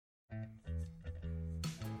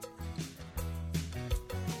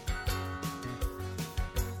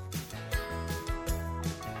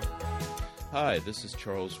Hi, this is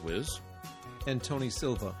Charles Wiz. And Tony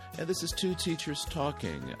Silva. And this is Two Teachers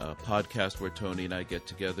Talking, a podcast where Tony and I get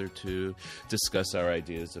together to discuss our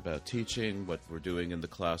ideas about teaching, what we're doing in the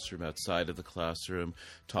classroom, outside of the classroom,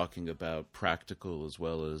 talking about practical as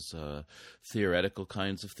well as theoretical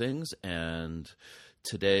kinds of things. And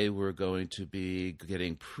today we're going to be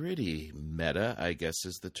getting pretty meta, I guess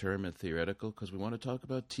is the term, and theoretical, because we want to talk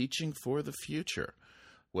about teaching for the future.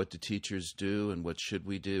 What do teachers do, and what should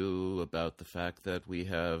we do about the fact that we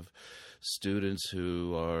have students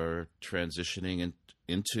who are transitioning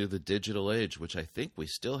into the digital age, which I think we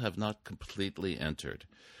still have not completely entered.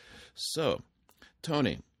 So,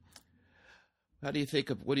 Tony, what do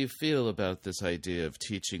you feel about this idea of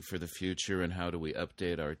teaching for the future, and how do we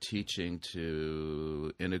update our teaching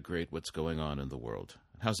to integrate what's going on in the world?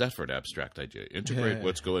 How's that for an abstract idea? Integrate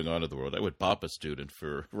what's going on in the world. I would pop a student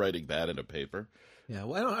for writing that in a paper. Yeah,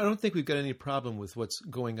 well, I don't think we've got any problem with what's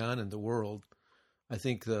going on in the world. I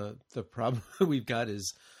think the problem we've got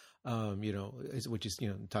is, which is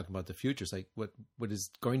talking about the future. It's like what is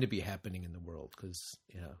going to be happening in the world, because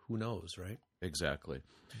who knows, right? Exactly,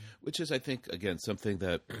 which is, I think, again, something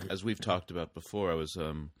that, as we've talked about before, I was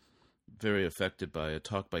very affected by a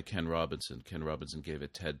talk by Ken Robinson. Ken Robinson gave a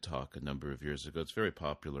TED Talk a number of years ago. It's very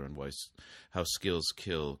popular on how skills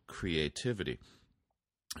kill creativity.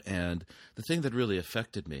 And the thing that really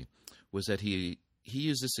affected me was that he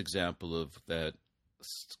used this example of that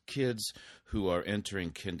kids who are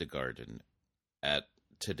entering kindergarten at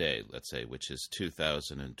today, let's say, which is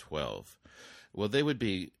 2012, well, they would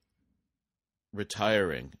be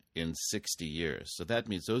retiring in 60 years. So that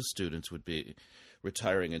means those students would be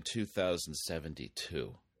retiring in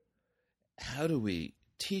 2072. How do we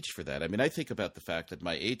teach for that? I mean, I think about the fact that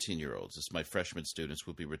my 18-year-olds, as my freshman students,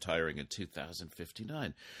 will be retiring in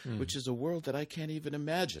 2059, which is a world that I can't even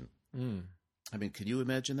imagine. I mean, can you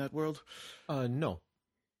imagine that world? No.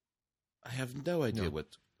 I have no idea what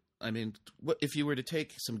if you were to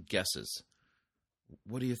take some guesses,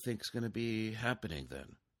 what do you think is going to be happening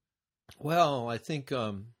then? Well, I think,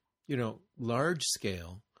 large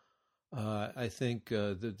scale, I think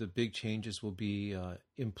the big changes will be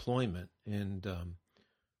employment and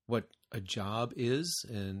what a job is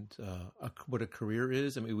and what a career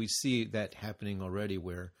is. I mean, we see that happening already,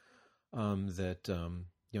 where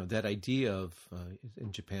that idea of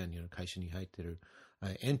in Japan, kaisha ni haiteru,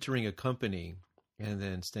 entering a company and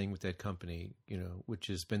then staying with that company, which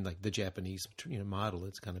has been like the Japanese model.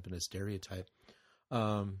 It's kind of been a stereotype,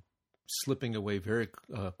 slipping away very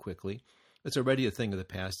quickly. It's already a thing of the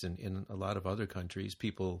past in a lot of other countries.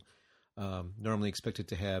 People normally expected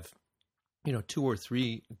to have 2 or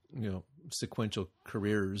 3, sequential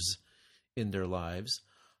careers in their lives,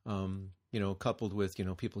 coupled with,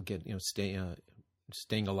 people get,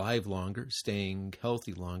 staying alive longer, staying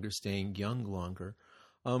healthy longer, staying young longer,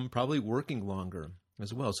 probably working longer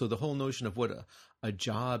as well. So the whole notion of what a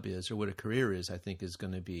job is or what a career is, I think, is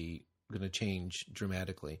going to change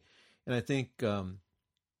dramatically. And I think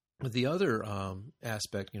the other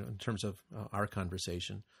aspect, in terms of our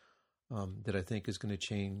conversation, that I think is going to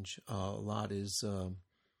change a lot is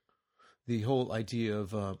the whole idea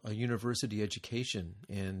of a university education,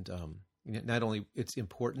 and not only its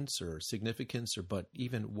importance or significance, but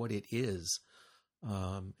even what it is.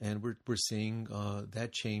 And we're seeing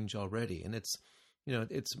that change already, and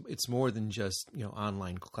it's more than just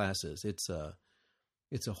online classes. It's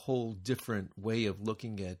a whole different way of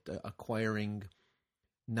looking at acquiring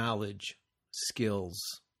knowledge, skills,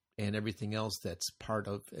 and everything else that's part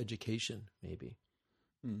of education, maybe.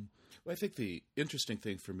 Well, I think the interesting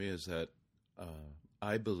thing for me is that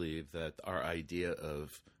I believe that our idea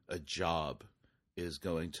of a job is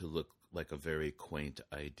going to look like a very quaint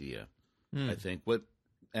idea. I think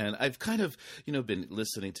and I've kind of, been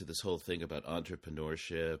listening to this whole thing about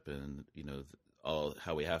entrepreneurship and, all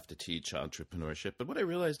how we have to teach entrepreneurship. But what I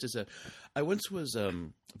realized is that I once was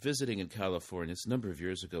visiting in California, it's a number of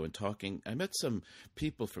years ago, and I met some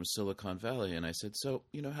people from Silicon Valley, and I said, so,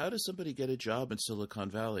 how does somebody get a job in Silicon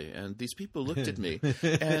Valley? And these people looked at me,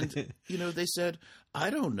 and, they said, I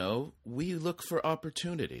don't know. We look for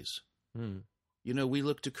opportunities. We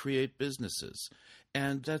look to create businesses.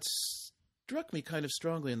 And that struck me kind of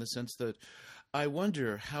strongly in the sense that I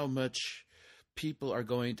wonder how much people are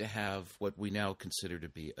going to have what we now consider to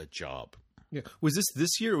be a job. Yeah. Was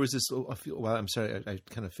this year, or was this? Well, I'm sorry, I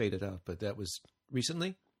kind of faded out, but that was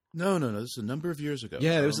recently. No. This is a number of years ago.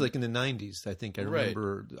 Yeah, it was like in the 90s. I think I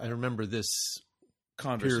remember. Right. I remember this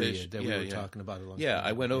conversation period that we were talking about.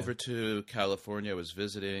 I went over to California. I was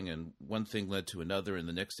visiting, and one thing led to another, and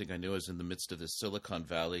the next thing I knew, I was in the midst of this Silicon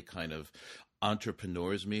Valley kind of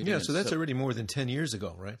entrepreneurs meeting. Yeah, so that's already more than 10 years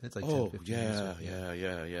ago, right? That's like 10, 15 years ago.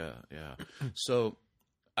 Yeah. So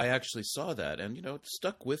I actually saw that, and it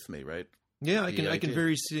stuck with me, right? Yeah, I can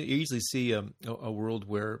very easily see a world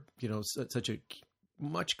where such a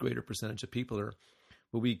much greater percentage of people are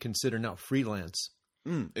what we consider now freelance.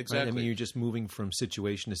 Exactly. Right? I mean, you're just moving from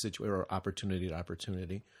situation to situation or opportunity to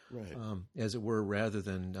opportunity, right? As it were, rather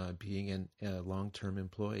than being a long-term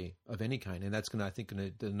employee of any kind. And that's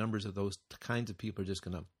the numbers of those kinds of people are just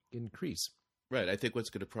going to increase. Right. I think what's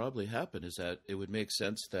going to probably happen is that it would make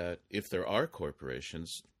sense that if there are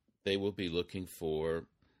corporations, they will be looking for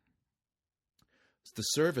the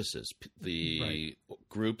services, the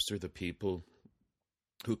groups or the people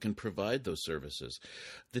who can provide those services.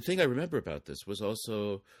 The thing I remember about this was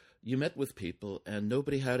also you met with people and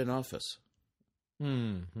nobody had an office.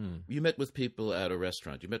 Mm-hmm. You met with people at a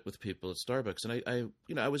restaurant. You met with people at Starbucks.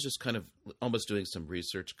 And I was just kind of almost doing some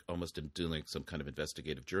research, almost doing some kind of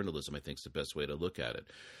investigative journalism, I think is the best way to look at it,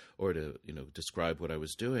 or to, describe what I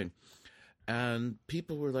was doing. And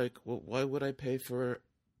people were like, well, why would I pay for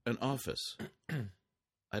an office?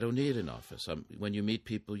 I don't need an office. When you meet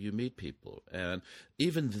people, you meet people. And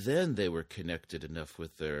even then they were connected enough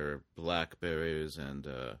with their BlackBerries and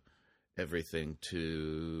everything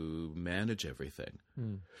to manage everything.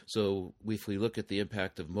 So if we look at the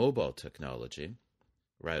impact of mobile technology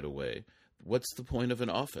right away, what's the point of an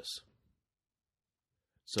office?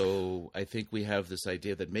 So I think we have this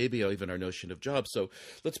idea that maybe even our notion of jobs. So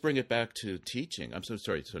let's bring it back to teaching. I'm so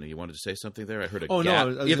sorry, Tony. You wanted to say something there? I heard a gasp.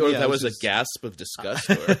 No, that was a gasp of disgust.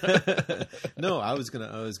 No, I was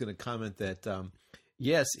gonna comment that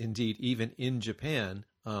yes, indeed, even in Japan,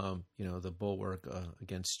 the bulwark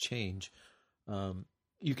against change,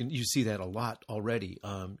 you see that a lot already.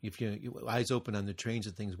 If you eyes open on the trains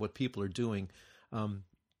and things, what people are doing.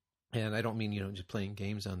 And I don't mean just playing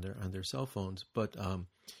games on their cell phones, but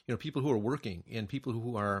people who are working and people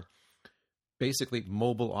who are basically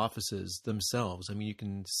mobile offices themselves. I mean, you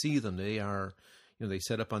can see them. They are, they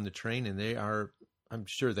set up on the train, and they are. I'm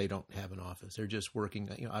sure they don't have an office. They're just working,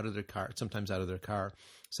 out of their car. Sometimes out of their car,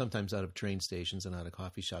 sometimes out of train stations and out of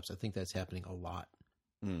coffee shops. I think that's happening a lot.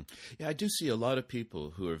 Yeah, I do see a lot of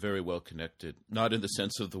people who are very well connected, not in the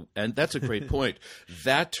sense of and that's a great point.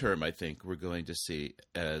 That term, I think, we're going to see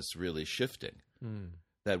as really shifting.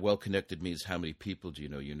 That well-connected means how many people do you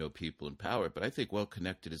know? You know people in power. But I think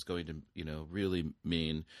well-connected is going to, really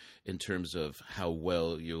mean in terms of how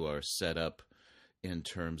well you are set up in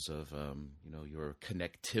terms of, your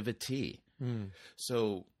connectivity.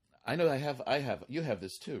 So I know you have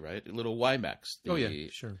this too, right? A little WiMAX. Oh, yeah,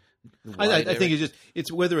 sure. I think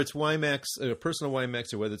it's whether it's WiMAX, a personal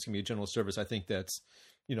WiMAX, or whether it's going to be a general service. I think that's,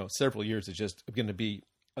 several years is just going to be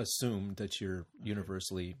assumed that you're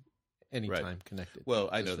universally anytime connected. Well,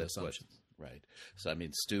 I know that's right. So, I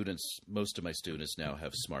mean, most of my students now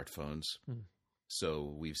have smartphones.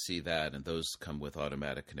 So we see that, and those come with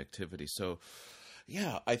automatic connectivity. So,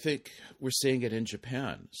 yeah, I think we're seeing it in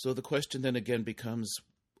Japan. So the question then again becomes,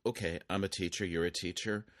 okay, I'm a teacher, you're a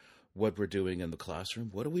teacher. What we're doing in the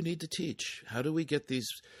classroom, what do we need to teach? How do we get these,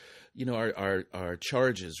 our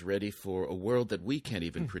charges ready for a world that we can't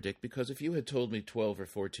even predict? Because if you had told me 12 or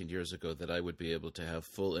 14 years ago that I would be able to have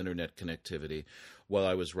full internet connectivity while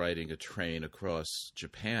I was riding a train across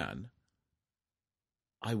Japan,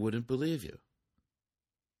 I wouldn't believe you.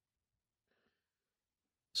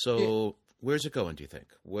 So where's it going, do you think?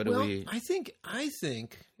 I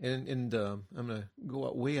think, and I'm going to go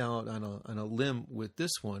way out on a limb with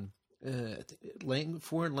this one.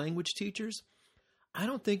 Foreign language teachers, I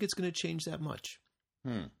don't think it's going to change that much.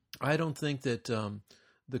 I don't think that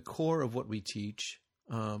the core of what we teach,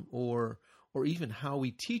 or even how we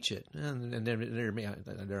teach it, and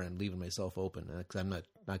there I'm leaving myself open because I'm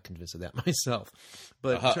not convinced of that myself.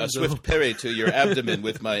 But a swift parry to your abdomen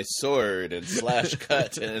with my sword and slash,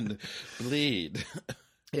 cut, and bleed.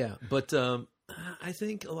 Yeah, but I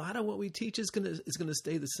think a lot of what we teach is going to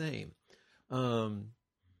stay the same.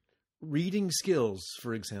 Reading skills,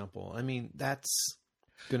 for example, I mean, that's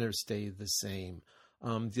going to stay the same.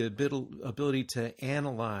 The ability to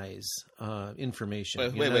analyze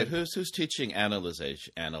information. Wait. Who's teaching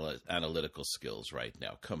analytical skills right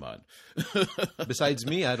now? Come on. Besides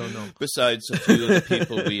me, I don't know. Besides a few of the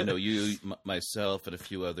people we know, you, myself, and a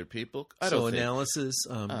few other people. Analysis,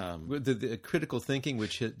 the critical thinking,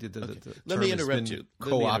 which the let me interrupt you.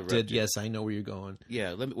 Co-opted. Yes, I know where you're going.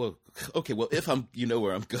 Yeah. Well, if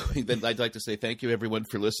where I'm going, then I'd like to say thank you, everyone,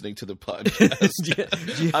 for listening to the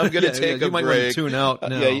podcast. I'm going to take a break. You might want to tune out. out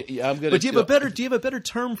now. I'm gonna. But do you have a better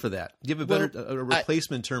term for that? Do you have a better a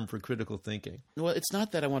replacement term for critical thinking? Well, it's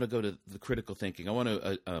not that I want to go to the critical thinking. I want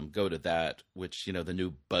to go to that, which the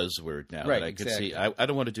new buzzword now that I could see. I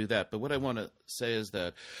don't want to do that. But what I want to say is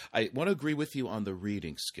that I want to agree with you on the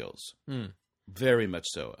reading skills. Very much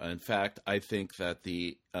so. In fact, I think that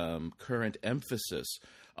the current emphasis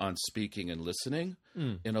on speaking and listening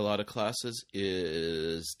in a lot of classes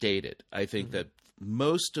is dated. I think that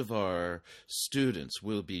most of our students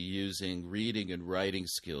will be using reading and writing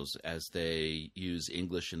skills as they use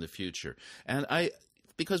English in the future. And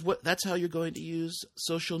because that's how you're going to use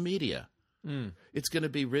social media. It's going to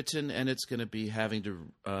be written, and it's going to be having to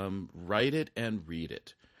write it and read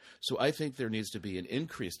it. So I think there needs to be an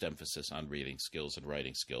increased emphasis on reading skills and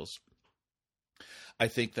writing skills. I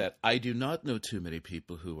think that I do not know too many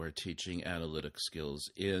people who are teaching analytic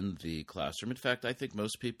skills in the classroom. In fact, I think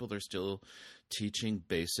most people are still teaching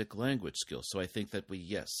basic language skills. So I think that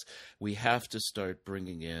we have to start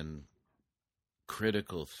bringing in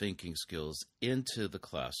critical thinking skills into the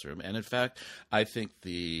classroom. And in fact, I think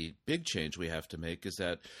the big change we have to make is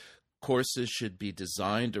that courses should be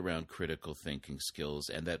designed around critical thinking skills,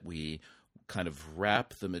 and that we kind of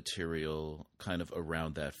wrap the material kind of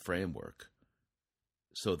around that framework,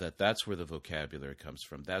 so that's where the vocabulary comes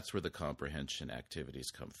from. That's where the comprehension activities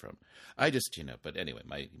come from. But anyway,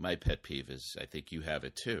 my pet peeve is, I think you have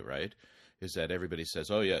it too, right? Is that everybody says,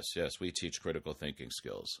 oh, yes, we teach critical thinking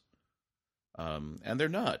skills. And they're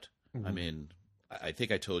not. I mean, I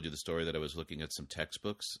think I told you the story that I was looking at some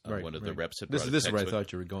textbooks. One of the reps had brought This is where I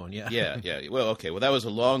thought you were going, yeah. Yeah. Well, okay. Well, that was a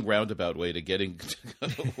long roundabout way to getting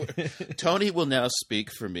Tony will now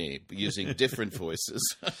speak for me using different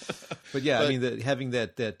voices. But I mean, having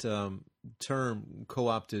that term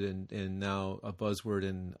co-opted and now a buzzword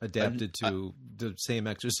and adapted to the same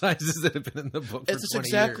exercises that have been in the book for 20 years. It's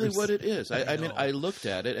exactly what it is. I mean, I looked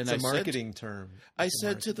at it and it's a marketing term. I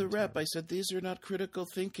said to the rep, these are not critical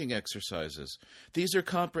thinking exercises. These are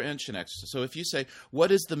comprehension exercises. So if you say,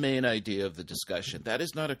 what is the main idea of the discussion? That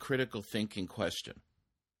is not a critical thinking question.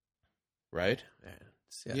 Right?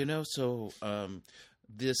 Yeah. So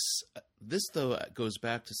this though goes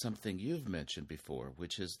back to something you've mentioned before,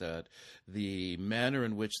 which is that the manner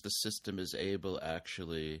in which the system is able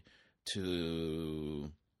actually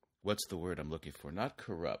to, what's the word I'm looking for? Not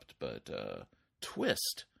corrupt, but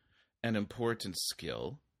twist an important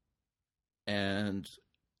skill and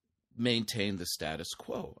maintain the status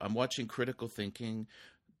quo. I'm watching critical thinking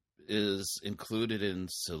is included in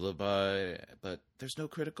syllabi, but there's no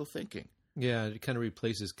critical thinking. Yeah, it kind of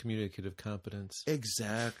replaces communicative competence.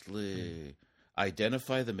 Exactly.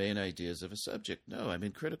 Identify the main ideas of a subject. No, I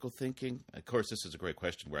mean, critical thinking. Of course, this is a great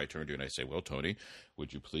question where I turn to you and I say, well, Tony,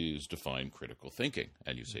 would you please define critical thinking?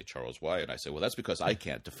 And you say, Charles, why? And I say, well, that's because I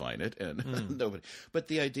can't define it. And nobody. But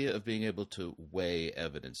the idea of being able to weigh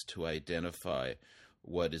evidence, to identify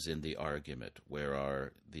what is in the argument, where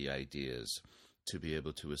are the ideas, to be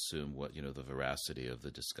able to assume what, the veracity of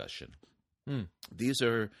the discussion. These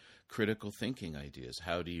are critical thinking ideas.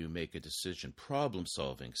 How do you make a decision?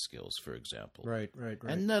 Problem-solving skills, for example. Right.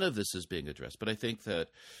 And none of this is being addressed. But I think that,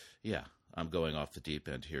 I'm going off the deep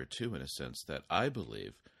end here, too, in a sense that I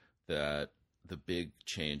believe that the big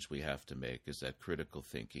change we have to make is that critical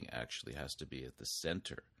thinking actually has to be at the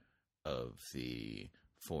center of the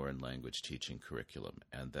foreign language teaching curriculum,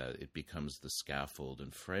 and that it becomes the scaffold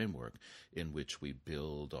and framework in which we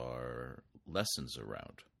build our lessons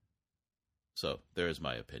around. So there's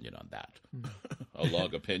my opinion on that. A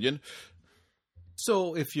long opinion.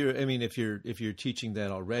 So if you're teaching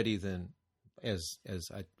that already, then as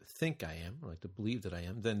I think I am, or like to believe that I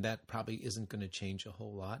am, then that probably isn't going to change a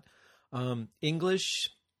whole lot. English,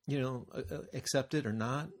 accept it or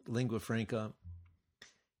not, lingua franca,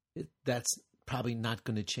 that's probably not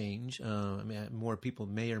going to change. More people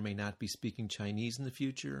may or may not be speaking Chinese in the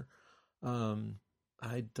future.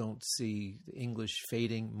 I don't see English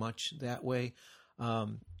fading much that way.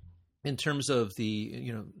 In terms of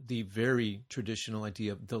the very traditional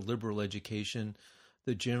idea of the liberal education,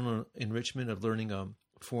 the general enrichment of learning a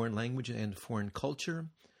foreign language and foreign culture,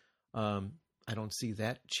 I don't see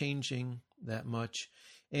that changing that much.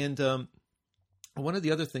 And one of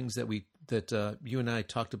the other things that you and I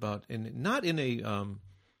talked about, and not in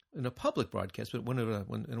a public broadcast, but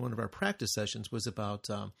in one of our practice sessions, was about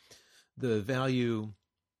the value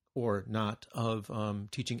or not of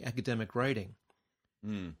teaching academic writing.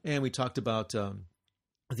 And we talked about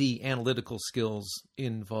the analytical skills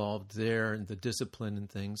involved there and the discipline and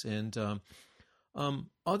things, and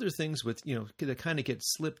other things with that kind of get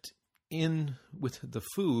slipped in with the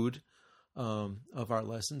food of our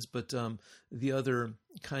lessons, but the other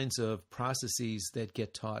kinds of processes that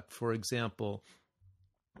get taught. For example,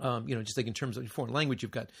 just like in terms of foreign language,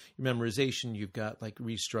 you've got your memorization, you've got like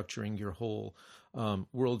restructuring your whole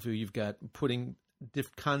worldview, you've got putting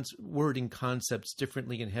wording concepts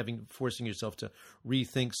differently and forcing yourself to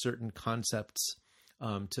rethink certain concepts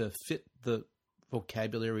to fit the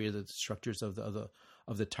vocabulary or the structures of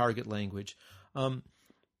the target language.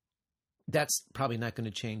 That's probably not going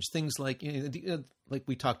to change. Things like like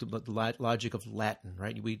we talked about the logic of Latin,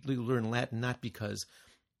 right? We learn Latin not because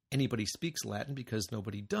anybody speaks Latin, because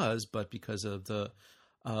nobody does, but because of the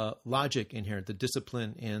logic inherent, the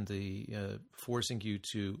discipline, and the forcing you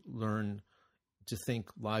to learn to think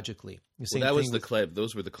logically. That was the claim.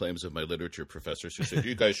 Those were the claims of my literature professors who said,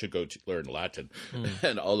 you guys should go learn Latin.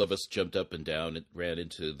 And all of us jumped up and down and ran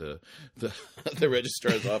into the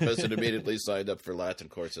registrar's office and immediately signed up for Latin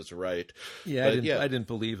courses, right? Yeah, I didn't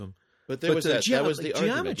believe him. But that was the argument.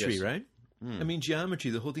 Geometry, yes. Right? I mean, geometry,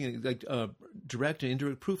 the whole thing, like direct and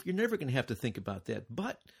indirect proof, you're never going to have to think about that.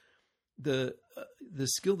 But the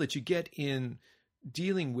skill that you get in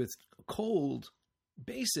dealing with cold,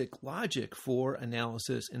 basic logic for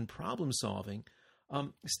analysis and problem solving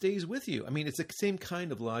stays with you. I mean, it's the same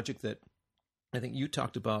kind of logic that I think you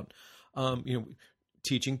talked about,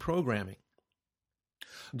 teaching programming.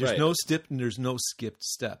 There's no skipped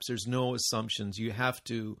steps. There's no assumptions. You have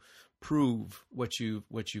to prove what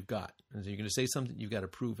you've got. And so you're going to say something, you've got to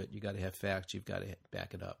prove it. You've got to have facts. You've got to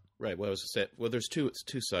back it up. Right. Well, there's two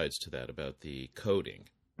sides to that about the coding,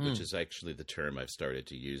 which is actually the term I've started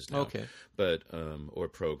to use now. Okay. But or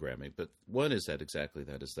programming. But one is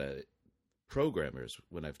that programmers,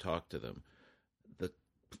 when I've talked to them,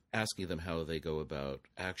 asking them how they go about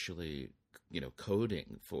actually,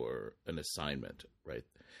 coding for an assignment, right?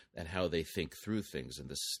 And how they think through things and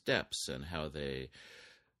the steps and how they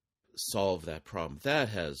solve that problem. That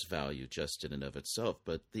has value just in and of itself.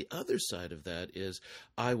 But the other side of that is,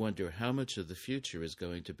 I wonder how much of the future is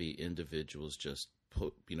going to be individuals just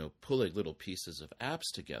pulling little pieces of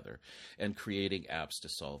apps together and creating apps to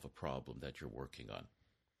solve a problem that you're working on.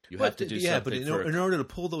 You have to do something. But in order to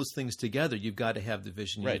pull those things together, you've got to have the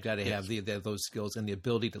vision. Right. You've got to have those skills and the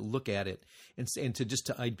ability to look at it and to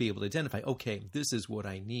be able to identify, okay, this is what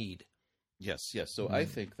I need. Yes. So I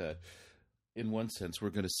think that in one sense, we're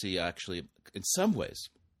going to see actually, in some ways,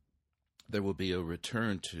 there will be a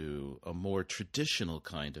return to a more traditional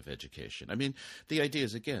kind of education. I mean, the idea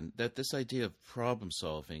is, again, that this idea of problem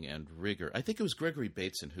solving and rigor, I think it was Gregory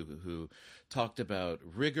Bateson who talked about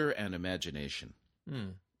rigor and imagination,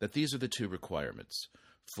 that these are the two requirements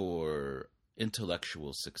for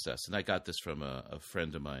intellectual success. And I got this from a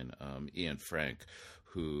friend of mine, Ian Frank,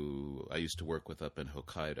 who I used to work with up in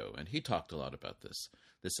Hokkaido, and he talked a lot about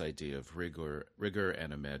this idea of rigor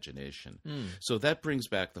and imagination. So that brings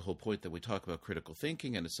back the whole point that we talk about critical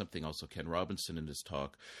thinking, and it's something also Ken Robinson in his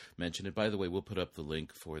talk mentioned. And by the way, we'll put up the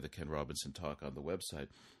link for the Ken Robinson talk on the website.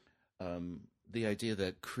 The idea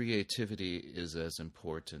that creativity is as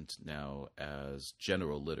important now as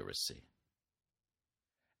general literacy.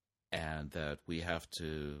 And that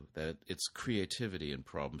that it's creativity and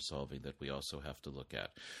problem solving that we also have to look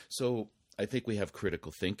at. So I think we have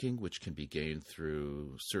critical thinking, which can be gained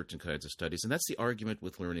through certain kinds of studies. And that's the argument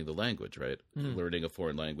with learning the language, right? Learning a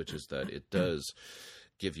foreign language is that it does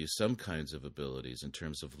give you some kinds of abilities in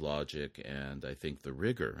terms of logic and I think the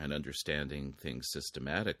rigor and understanding things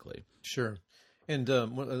systematically. Sure. And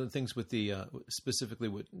one of the things with the specifically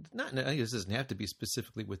with I guess it doesn't have to be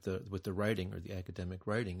specifically with the writing or the academic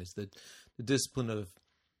writing, is that the discipline of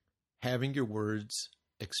having your words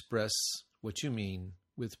express what you mean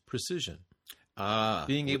with precision.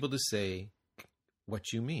 Being able to say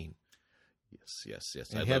what you mean. Yes.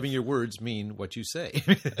 And having your words mean what you say.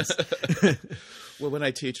 Well, when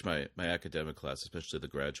I teach my academic class, especially the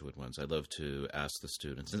graduate ones, I love to ask the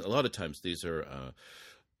students, and a lot of times these are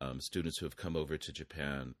students who have come over to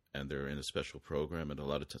Japan and they're in a special program,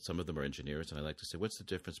 and some of them are engineers, and I like to say, what's the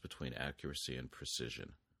difference between accuracy and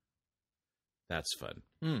precision? That's fun.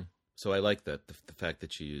 So I like that, the fact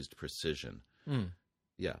that you used precision.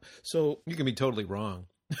 Yeah. So you can be totally wrong.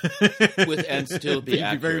 And still be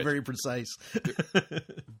accurate. Very, very precise.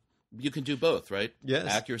 You can do both, right? Yes.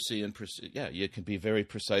 Accuracy and precision. Yeah, you can be very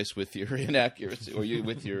precise with your inaccuracy or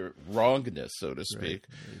with your wrongness, so to speak.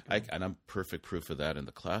 Right. And I'm perfect proof of that in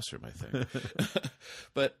the classroom, I think.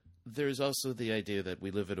 But there's also the idea that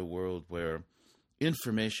we live in a world where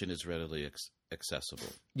information is readily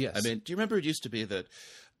accessible. Yes. I mean, do you remember it used to be that,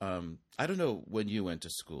 I don't know when you went to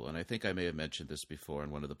school, and I think I may have mentioned this before in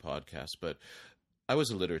one of the podcasts, but I was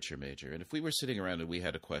a literature major, and if we were sitting around and we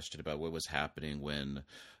had a question about what was happening when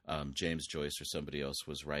James Joyce or somebody else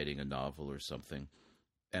was writing a novel or something,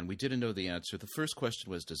 and we didn't know the answer, the first question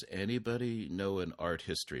was, does anybody know an art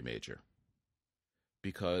history major?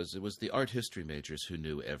 Because it was the art history majors who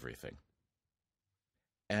knew everything.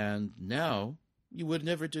 And now you would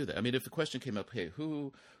never do that. I mean, if the question came up, hey,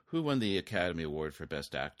 who won the Academy Award for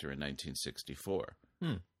Best Actor in 1964?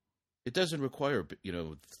 It doesn't require,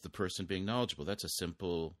 the person being knowledgeable. That's a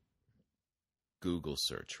simple Google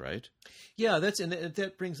search, right? Yeah,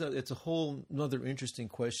 that brings up, it's a whole another interesting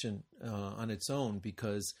question on its own,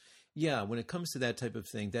 because, when it comes to that type of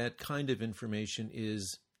thing, that kind of information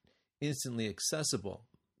is instantly accessible.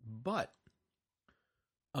 But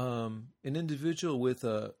an individual with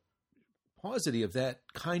a paucity of that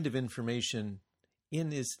kind of information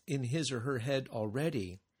in his or her head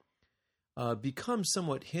already becomes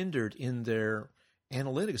somewhat hindered in their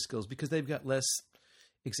analytic skills, because they've got less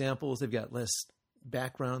examples, they've got less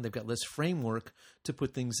background, they've got less framework to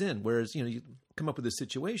put things in. Whereas, you come up with a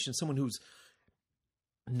situation, someone who's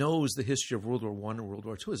knows the history of World War I or World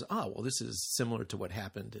War II is, this is similar to what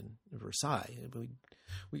happened in Versailles.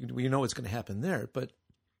 We know what's going to happen there. But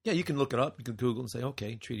yeah, you can look it up, you can Google and say,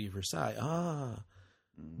 okay, Treaty of Versailles.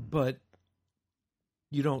 But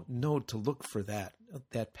you don't know to look for that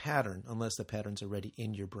pattern unless the pattern's already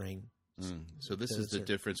in your brain. So this is the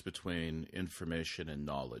difference between information and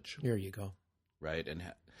knowledge. There you go. Right? And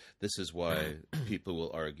this is why people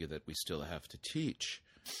will argue that we still have to teach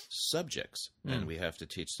subjects and we have to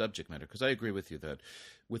teach subject matter. Because I agree with you that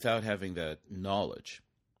without having that knowledge,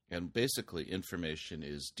 and basically information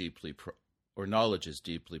is knowledge is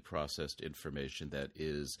deeply processed information that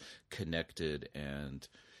is connected and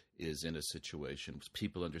is in a situation where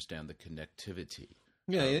people understand the connectivity.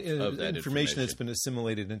 Of that information that's been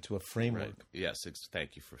assimilated into a framework. Right. Yes,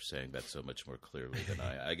 thank you for saying that so much more clearly than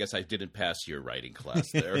I guess I didn't pass your writing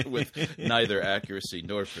class there with neither accuracy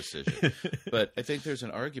nor precision. But I think there's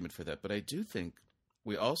an argument for that. But I do think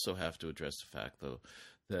we also have to address the fact, though,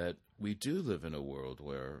 that we do live in a world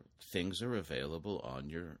where things are available on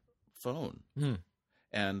your phone.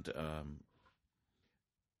 And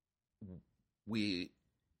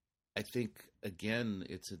I think, again,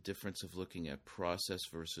 it's a difference of looking at process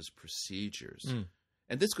versus procedures.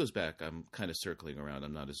 And this goes back, I'm kind of circling around.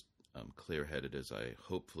 I'm not as clear-headed as I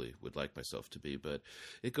hopefully would like myself to be, but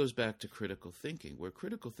it goes back to critical thinking, where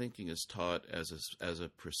critical thinking is taught as a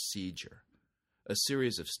procedure, a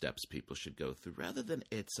series of steps people should go through, rather than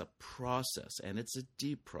it's a process, and it's a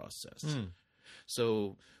deep process.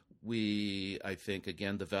 So I think,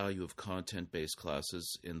 again, the value of content-based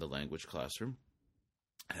classes in the language classroom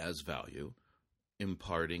has value,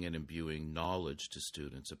 imparting and imbuing knowledge to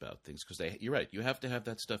students about things. Because you're right, you have to have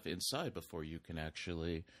that stuff inside before you can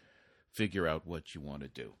actually figure out what you want to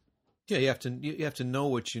do. Yeah, you have to know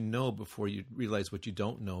what you know before you realize what you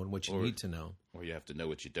don't know and what you need to know. Or you have to know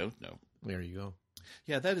what you don't know. There you go.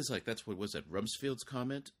 Yeah, that's what was that Rumsfeld's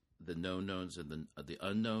comment? The known knowns and the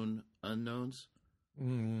unknown unknowns.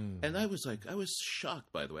 And I was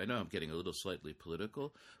shocked, by the way. I know I'm getting a little slightly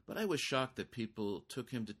political, but I was shocked that people took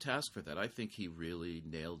him to task for that. I think he really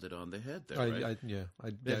nailed it on the head there, right?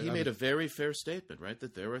 He made a very fair statement, right?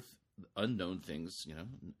 That there are unknown things,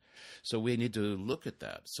 So we need to look at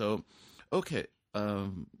that. So, okay,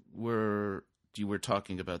 we're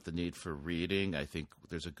talking about the need for reading. I think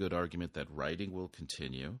there's a good argument that writing will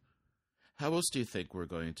continue. How else do you think we're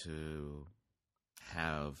going to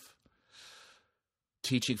have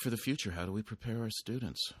teaching for the future? How do we prepare our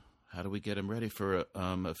students? How do we get them ready for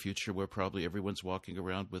a future where probably everyone's walking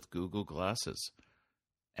around with Google glasses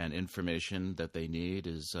and information that they need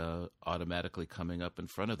is automatically coming up in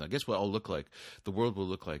front of them? I guess the world will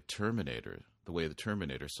look like Terminator, the way the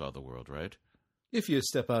Terminator saw the world, right? If you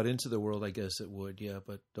step out into the world, I guess it would, yeah.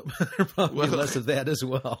 But there probably less of that as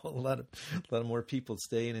well. A lot of more people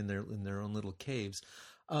staying in their own little caves.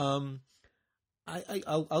 I'll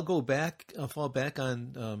go back. I'll fall back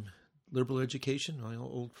on liberal education. My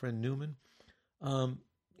old friend Newman. I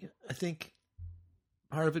think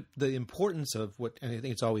part of it, the importance of and I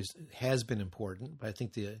think it's always has been important, but I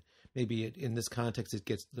think maybe in this context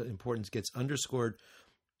the importance gets underscored.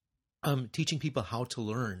 Teaching people how to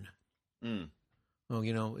learn. In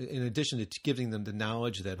addition to giving them the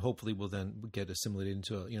knowledge that hopefully will then get assimilated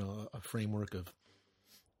into a framework of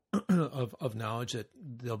knowledge that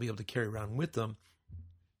they'll be able to carry around with them,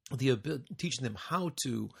 teaching them how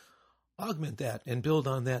to augment that and build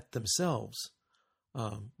on that themselves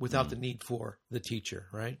without the need for the teacher,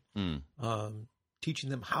 right? Teaching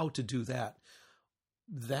them how to do that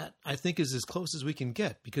I think is as close as we can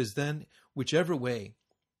get, because then whichever way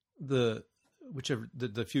whichever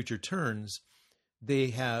the future turns,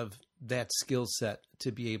 they have that skill set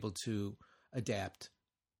to be able to adapt.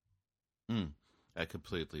 I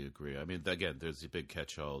completely agree. I mean, again, there's a big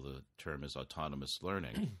catch-all. The term is autonomous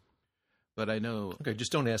learning. But I know... Okay,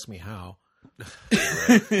 just don't ask me how.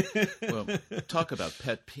 Right. Well, talk about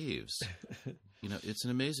pet peeves. It's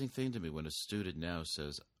an amazing thing to me when a student now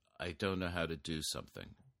says, I don't know how to do something.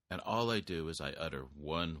 And all I do is I utter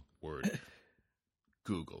one word,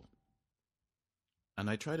 Google. And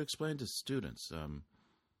I try to explain to students...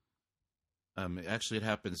 actually, it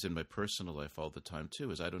happens in my personal life all the time,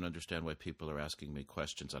 too, is I don't understand why people are asking me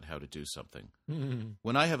questions on how to do something. Mm-hmm.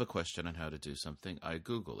 When I have a question on how to do something, I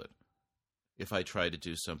Google it. If I try to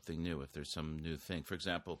do something new, if there's some new thing. For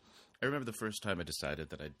example, I remember the first time I decided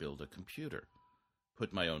that I'd build a computer,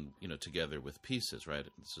 put my own, together with pieces, right?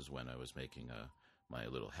 This is when I was making my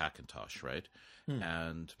little Hackintosh, right?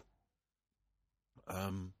 And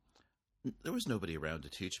there was nobody around to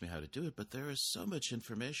teach me how to do it, but there is so much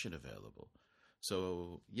information available.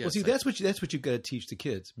 So yes, well, see, that's what you've got to teach the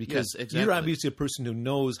kids, because yes, exactly. You're obviously a person who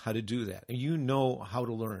knows how to do that, and you know how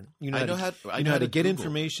to learn. You know how to get Google.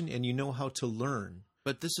 Information, and you know how to learn.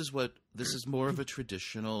 But this is more of a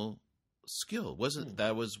traditional skill.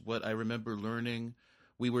 That was what I remember learning.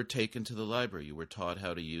 We were taken to the library. You were taught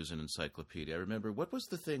how to use an encyclopedia. I remember, what was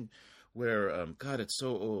the thing where God, it's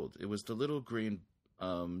so old. It was the little green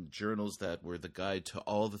journals that were the guide to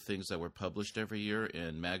all the things that were published every year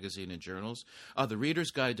in magazine and journals. The Reader's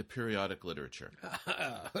Guide to Periodic Literature.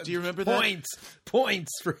 Do you remember that? Points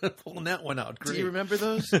for pulling that one out. Great. Do you remember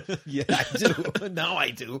those? Yeah, I do. Now I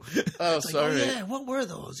do. Oh, sorry. Yeah, what were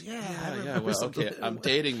those? Yeah. Well, okay. I'm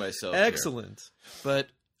dating myself. Excellent. Here. But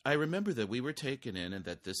I remember that we were taken in, and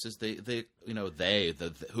that this is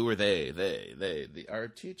who are they? Our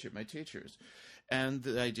teacher, my teachers, and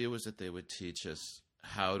the idea was that they would teach us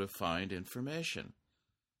how to find information.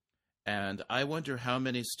 And I wonder how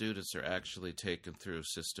many students are actually taken through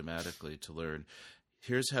systematically to learn,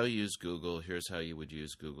 here's how you use Google, here's how you would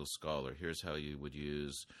use Google Scholar, here's how you would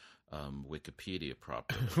use Wikipedia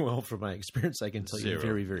properly. Well, from my experience, I can tell you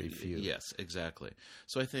very, very few. Yes, exactly.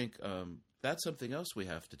 So I think that's something else we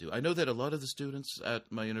have to do. I know that a lot of the students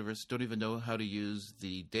at my university don't even know how to use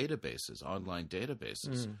the databases, online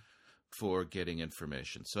databases, for getting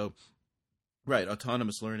information. So, right,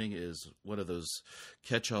 autonomous learning is one of those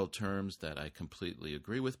catch-all terms that I completely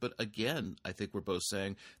agree with. But again, I think we're both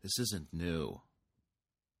saying this isn't new.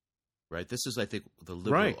 Right? This is, I think, the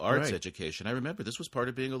liberal arts education. I remember this was part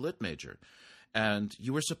of being a lit major. And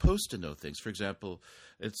you were supposed to know things. For example,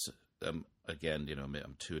 it's, again,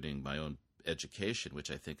 I'm tuning my own education,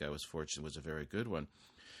 which I think I was fortunate was a very good one.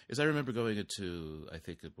 Is I remember going into, I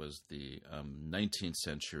think it was the 19th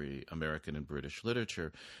century American and British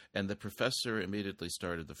literature, and the professor immediately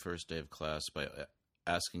started the first day of class by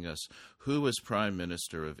asking us who was Prime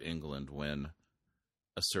Minister of England when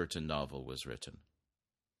a certain novel was written.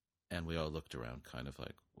 And we all looked around kind of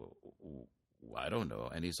like, well, I don't know.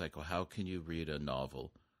 And he's like, well, how can you read a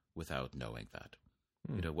novel without knowing that?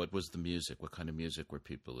 What was the music? What kind of music were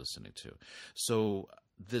people listening to? So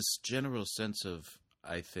this general sense of,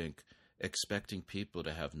 I think, expecting people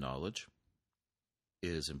to have knowledge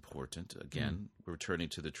is important. Again, we're returning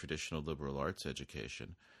to the traditional liberal arts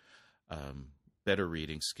education. Better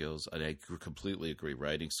reading skills. And I completely agree.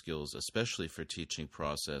 Writing skills, especially for teaching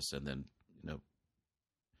process and then,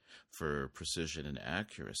 for precision and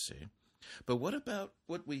accuracy. But what about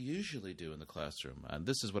what we usually do in the classroom? And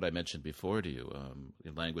this is what I mentioned before to you.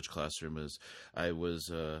 In language classroom, I was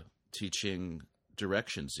teaching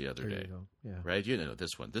directions the other day. Yeah. Right?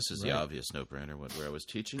 This one. This is the obvious no-brainer one where I was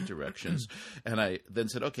teaching directions. And I then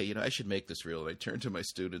said, okay, I should make this real. And I turned to my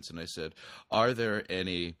students and I said, are there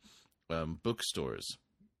any bookstores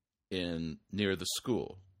near the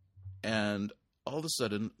school? And all of a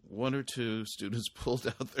sudden, one or two students pulled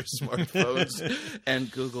out their smartphones and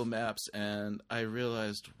Google Maps, and I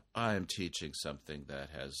realized I am teaching something that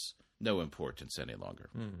has no importance any longer.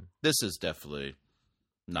 This is definitely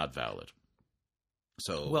not valid.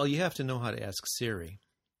 So, well, you have to know how to ask Siri.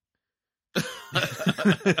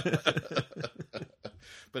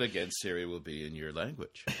 But again, Siri will be in your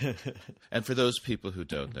language. And for those people who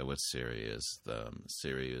don't know what Siri is,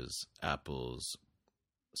 Siri is Apple's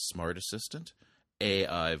smart assistant.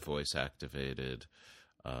 AI voice-activated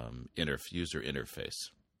user interface.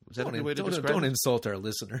 Is that a good way to describe it? Don't insult our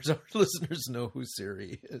listeners. Our listeners know who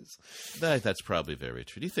Siri is. That's probably very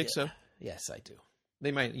true. Do you think so? Yes, I do.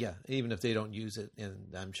 They might, yeah. Even if they don't use it,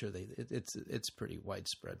 and I'm sure it's pretty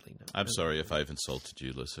widespreadly now. I'm sorry if I've insulted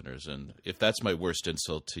you, listeners, and if that's my worst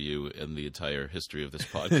insult to you in the entire history of this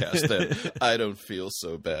podcast, then I don't feel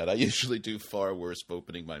so bad. I usually do far worse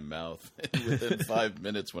opening my mouth within 5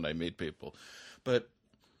 minutes when I meet people, but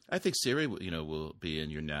I think Siri, will be in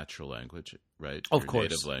your natural language, right? Of your course,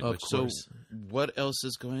 native language. of course. So, what else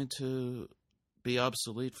is going to be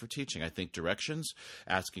obsolete for teaching? I think directions,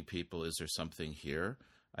 asking people, is there something here?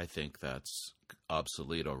 I think that's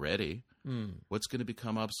obsolete already. What's going to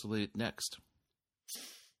become obsolete next?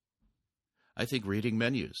 I think reading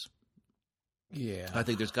menus. Yeah. I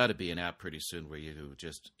think there's got to be an app pretty soon where you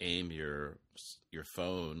just aim your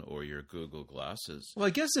phone or your Google Glasses. Well, I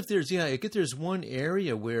guess if there's one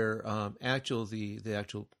area where the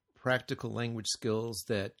actual practical language skills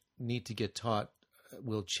that need to get taught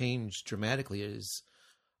will change dramatically is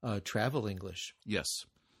travel English. Yes.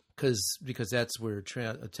 Because that's where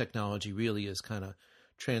technology really is kind of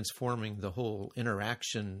transforming the whole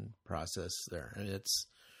interaction process there. And it's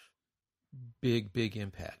big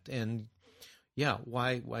impact. And yeah,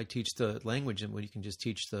 why teach the language and when you can just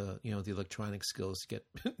teach the electronic skills to get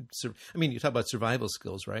I mean, you talk about survival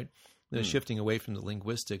skills, right? They're shifting away from the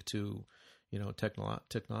linguistic to,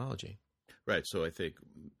 technology. Right. So I think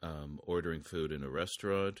ordering food in a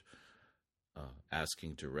restaurant,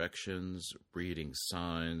 asking directions, reading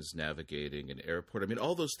signs, navigating an airport. I mean,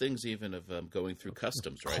 all those things, even of going through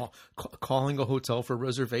customs, right? Calling a hotel for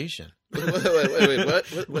reservation. Wait,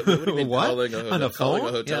 what do you mean What? calling a hotel? On a calling a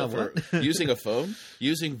phone? hotel Yeah, for using a phone?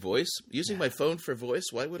 Using voice? Using my phone for voice?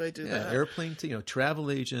 Why would I do Yeah, that? airplane,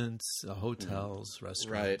 travel agents, hotels, restaurants.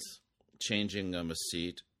 Right. Changing a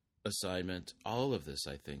seat assignment. All of this,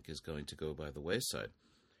 I think, is going to go by the wayside.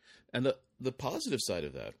 And the positive side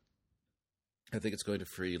of that, I think it's going to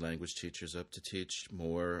free language teachers up to teach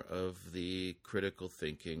more of the critical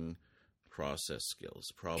thinking, process skills,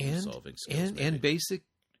 problem-solving skills. And basic,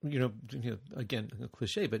 again, a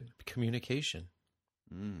cliche, but communication.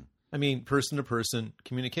 I mean, person-to-person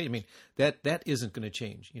communication. I mean, that isn't going to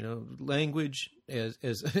change. Language as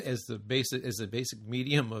the basic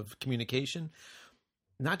medium of communication,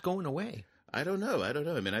 not going away. I don't know.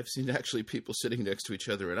 I mean, I've seen actually people sitting next to each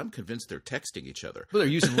other, and I'm convinced they're texting each other. Well, they're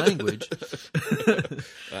using language.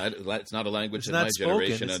 It's not a language that my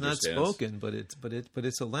generation understands. It's not spoken, but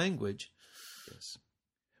it's a language. Yes.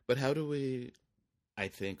 But how do we? I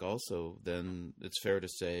think also then it's fair to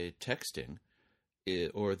say texting,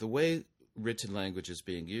 or the way written language is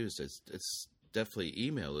being used. It's definitely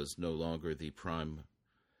email is no longer the prime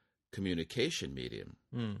communication medium,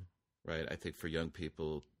 right? I think for young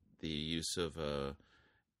people, the use of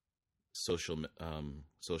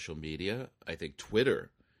social media, I think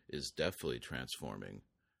Twitter is definitely transforming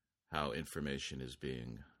how information is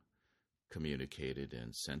being communicated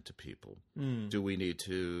and sent to people. Do we need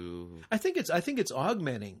to? I think it's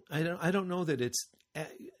augmenting. I don't know that it's.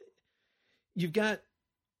 You've got.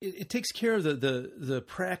 It takes care of the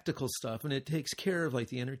practical stuff, and it takes care of like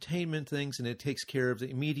the entertainment things, and it takes care of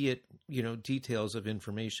the immediate details of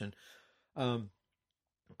information.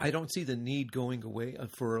 I don't see the need going away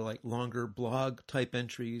for like longer blog type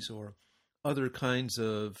entries or other kinds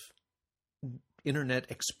of internet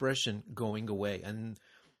expression going away. And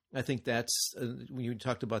I think that's when you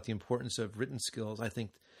talked about the importance of written skills. I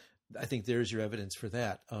think there's your evidence for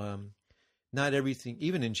that. Not everything,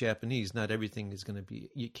 even in Japanese, not everything is going to be.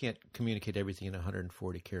 You can't communicate everything in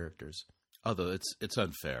 140 characters. Although it's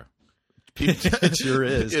unfair. It sure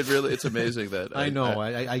is. It's amazing that I know.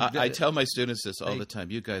 I tell my students this all the time.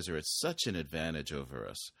 You guys are at such an advantage over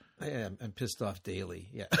us. I'm pissed off daily.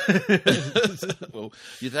 Yeah. Well,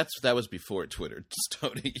 that was before Twitter,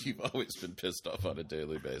 Tony. You've always been pissed off on a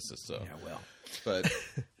daily basis. So yeah, well, but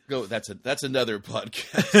that's another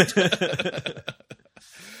podcast.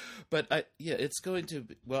 But it's going to.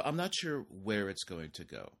 Well, I'm not sure where it's going to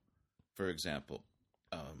go. For example,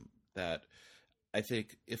 that. I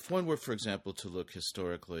think if one were, for example, to look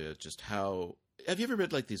historically at just how – have you ever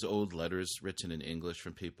read like these old letters written in English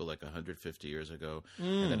from people like 150 years ago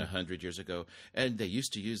and then 100 years ago? And they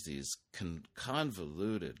used to use these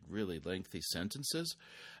convoluted, really lengthy sentences.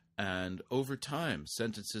 And over time,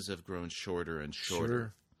 sentences have grown shorter and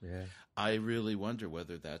shorter. Sure. Yeah. I really wonder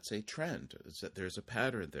whether that's a trend, is that there's a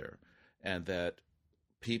pattern there, and that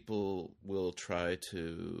people will try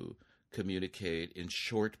to – communicate in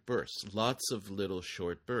short bursts, lots of little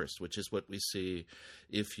short bursts, which is what we see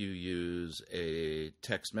if you use a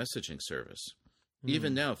text messaging service.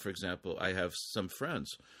 Even now, for example, I have some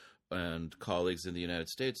friends and colleagues in the United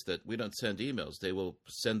States that we don't send emails. They will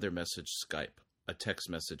send their message Skype, a text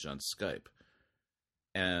message on Skype.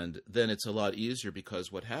 And then it's a lot easier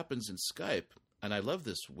because what happens in Skype, and I love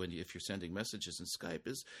this if you're sending messages in Skype,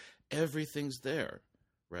 is everything's there,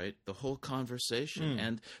 right? The whole conversation.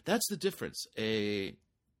 And that's the difference. A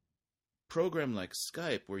program like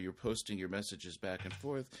Skype, where you're posting your messages back and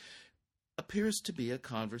forth, appears to be a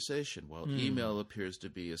conversation, while email appears to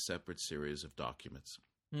be a separate series of documents.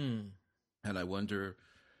 And I wonder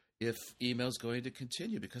if email is going to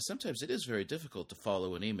continue, because sometimes it is very difficult to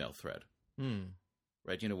follow an email thread.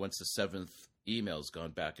 Right, once the seventh email's gone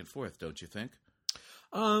back and forth, don't you think?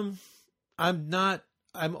 I'm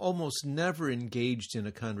almost never engaged in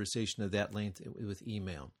a conversation of that length with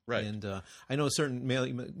email. Right. And I know certain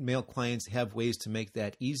mail clients have ways to make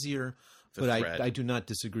that easier, but I do not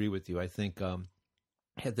disagree with you. I think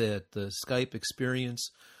had the Skype experience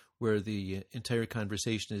where the entire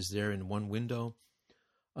conversation is there in one window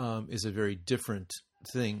is a very different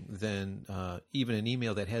thing than even an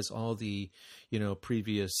email that has all the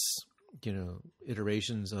previous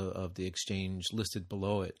iterations of the exchange listed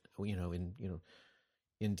below it,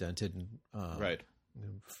 indented and right,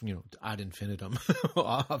 ad infinitum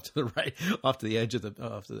off to the right, off to the edge of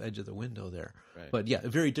the window there. Right. But yeah, a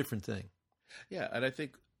very different thing. Yeah, and I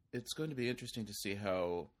think it's going to be interesting to see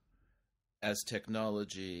how, as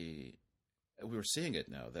technology, we're seeing it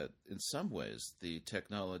now, that in some ways the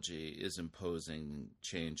technology is imposing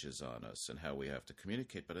changes on us and how we have to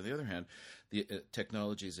communicate. But on the other hand, the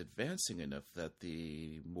technology is advancing enough that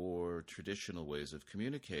the more traditional ways of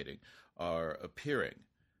communicating are appearing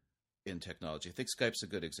in technology. I think Skype's a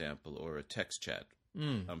good example, or a text chat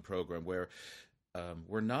program where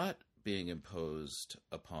we're not being imposed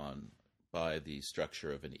upon by the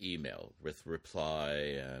structure of an email with reply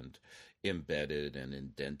and embedded and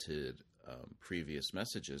indented previous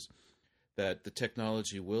messages, that the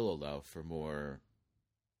technology will allow for more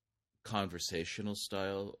conversational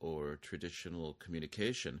style or traditional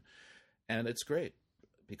communication. And it's great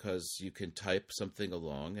because you can type something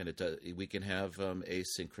along and we can have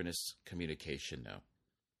asynchronous communication now.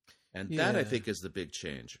 And that, I think, is the big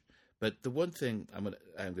change. But the one thing I'm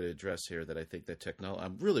going to address here that I think that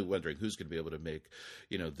I'm really wondering who's going to be able to make,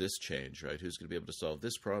 this change, right? Who's going to be able to solve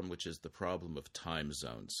this problem, which is the problem of time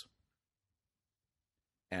zones.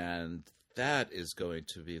 And that is going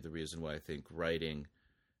to be the reason why I think writing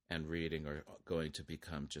and reading are going to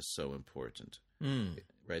become just so important,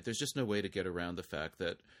 right? There's just no way to get around the fact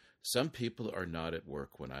that some people are not at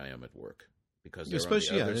work when I am at work, because they're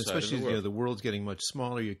especially on the other side of the world. The world's getting much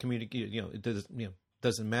smaller. You communicate, it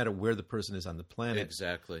doesn't matter where the person is on the planet,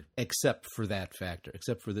 exactly, except for that factor,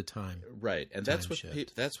 except for the time. Right, and that's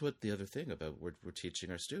what the other thing about we're teaching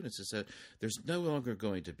our students is that there's no longer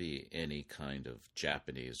going to be any kind of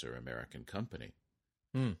Japanese or American company.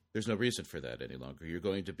 There's no reason for that any longer. You're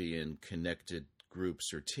going to be in connected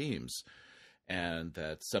groups or teams, and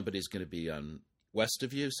that somebody's going to be on west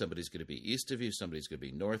of you, somebody's going to be east of you, somebody's going to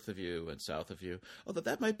be north of you and south of you. Although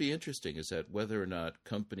that might be interesting, is that whether or not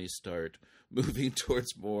companies start moving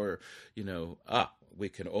towards more, we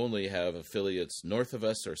can only have affiliates north of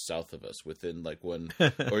us or south of us within like one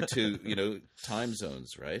or two, time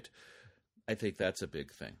zones, right? I think that's a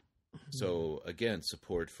big thing. So again,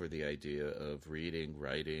 support for the idea of reading,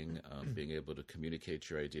 writing, being able to communicate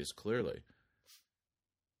your ideas clearly.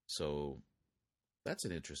 So that's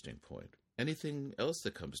an interesting point. Anything else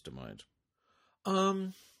that comes to mind?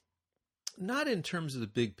 Not in terms of the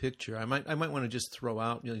big picture. I might want to just throw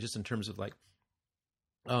out, just in terms of like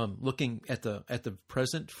looking at the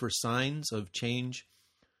present for signs of change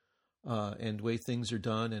and way things are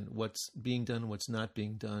done and what's being done, what's not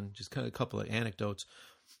being done. Just kind of a couple of anecdotes.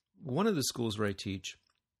 One of the schools where I teach,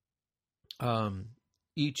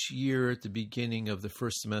 each year at the beginning of the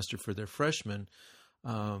first semester for their freshmen,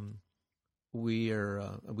 we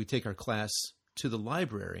take our class to the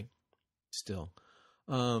library still,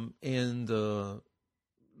 and the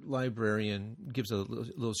librarian gives a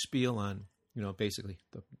little spiel on, basically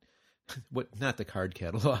not the card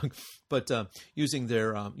catalog, but using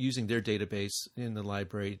their database in the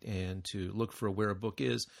library and to look for where a book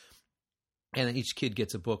is. And then each kid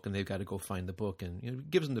gets a book, and they've got to go find the book, and it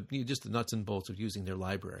gives them just the nuts and bolts of using their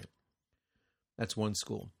library. That's one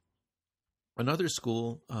school. Another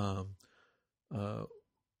school,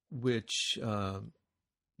 which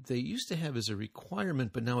they used to have as a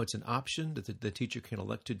requirement, but now it's an option that the teacher can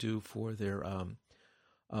elect to do for their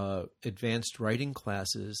advanced writing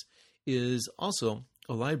classes, is also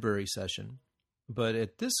a library session. But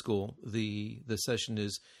at this school, the session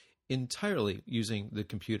is entirely using the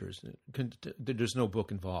computers. There's no book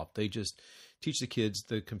involved. They just teach the kids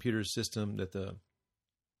the computer system that the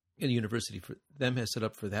university for them has set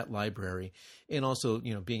up for that library, and also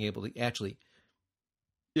being able to actually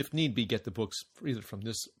if need be, get the books either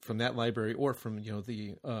from that library or from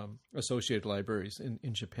the associated libraries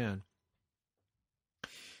in Japan.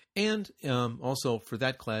 And also for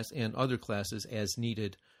that class and other classes as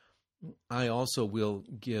needed, I also will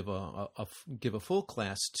give a full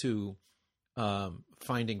class to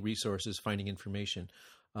finding resources, finding information,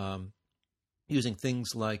 using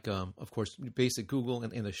things like, of course, basic Google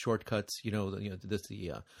and the shortcuts.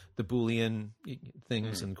 The Boolean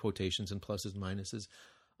things and quotations and pluses and minuses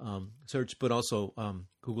search, but also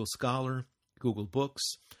Google Scholar, Google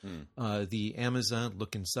Books, the Amazon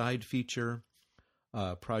Look Inside feature,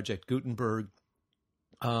 Project Gutenberg,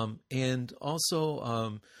 and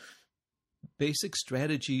also basic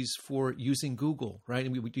strategies for using Google, right?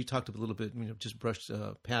 And we talked a little bit, just brushed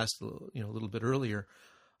past, a little bit earlier.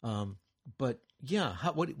 But yeah,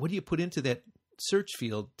 what do you put into that search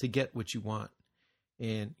field to get what you want?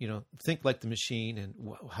 And, think like the machine, and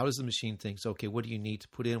how does the machine think? So, okay, what do you need to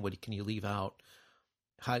put in? What can you leave out?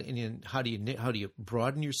 How do you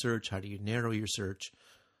broaden your search? How do you narrow your search?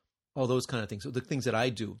 All those kind of things. So the things that I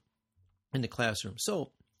do in the classroom.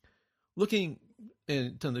 So looking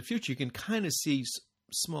into the future, you can kind of see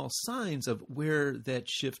small signs of where that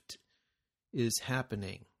shift is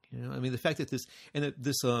happening. The fact that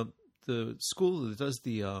the school that does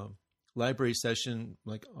the library session,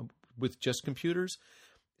 like with just computers,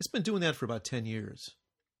 it's been doing that for about 10 years.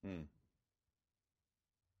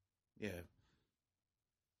 Yeah.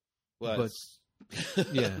 Well,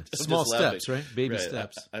 yeah, small steps, right? Baby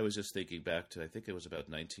steps. I was just thinking back to, I think it was about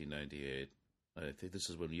 1998. I think this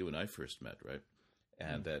is when you and I first met, right?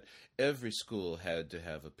 And that every school had to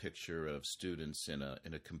have a picture of students in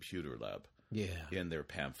a computer lab. Yeah. In their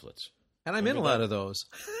pamphlets. And I'm in a lot of those.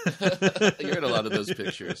 You're in a lot of those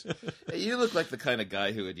pictures. You look like the kind of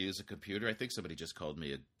guy who would use a computer. I think somebody just called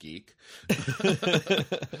me a geek.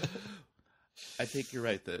 I think you're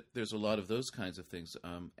right that there's a lot of those kinds of things.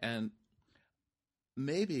 And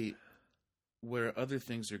maybe where other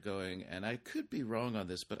things are going, and I could be wrong on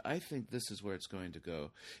this, but I think this is where it's going to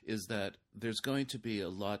go, is that there's going to be a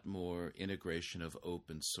lot more integration of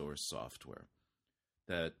open source software.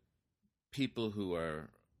 That people who are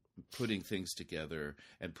putting things together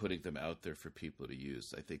and putting them out there for people to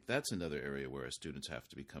use. I think that's another area where our students have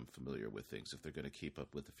to become familiar with things if they're going to keep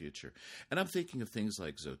up with the future. And I'm thinking of things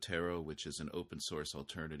like Zotero, which is an open source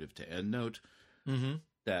alternative to EndNote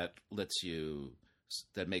that lets you,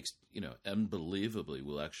 that makes, unbelievably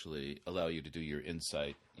will actually allow you to do your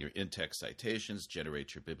in-text citations,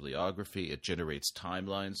 generate your bibliography. It generates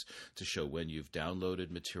timelines to show when you've downloaded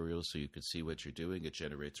material so you can see what you're doing. It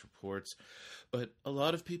generates reports. But a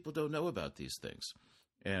lot of people don't know about these things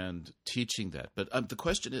and teaching that. But the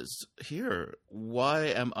question is here, why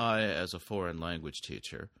am I, as a foreign language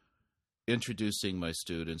teacher, introducing my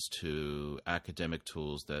students to academic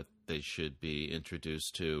tools that they should be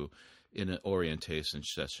introduced to in an orientation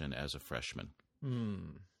session as a freshman?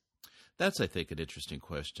 That's, I think, an interesting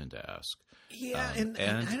question to ask. Yeah, and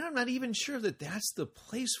I'm not even sure that that's the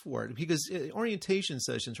place for it, because orientation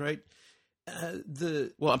sessions, right?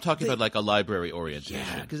 I'm talking about like a library orientation.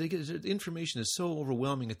 Yeah, because the information is so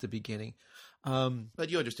overwhelming at the beginning. But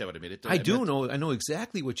you understand what I mean. I know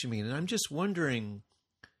exactly what you mean, and I'm just wondering,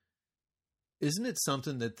 isn't it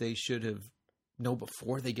something that they should know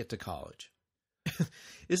before they get to college?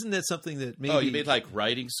 Isn't that something that maybe... Oh, you mean like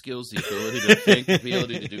writing skills, the ability to think, the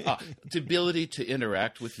ability to do... the ability to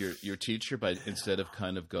interact with your teacher instead of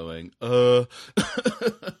kind of going,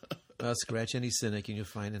 scratch any cynic and you'll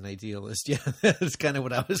find an idealist. Yeah, that's kind of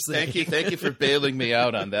what I was saying. Thank you for bailing me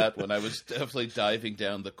out on that one. I was definitely diving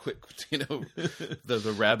down the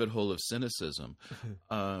the rabbit hole of cynicism.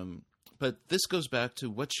 But this goes back to,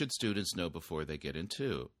 what should students know before they get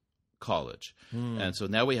into college? And so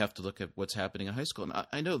now we have to look at what's happening in high school. And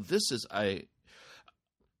I know this is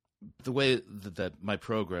the way that my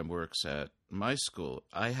program works at my school.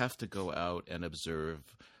 I have to go out and observe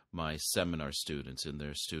my seminar students in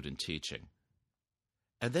their student teaching,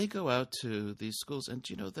 and they go out to these schools, and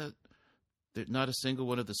do you know that not a single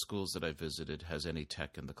one of the schools that I visited has any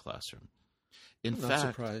tech in the classroom? In fact,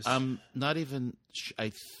 surprised. I'm not even.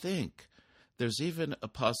 I think there's even a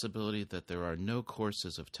possibility that there are no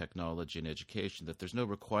courses of technology in education, that there's no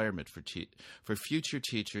requirement for future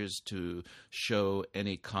teachers to show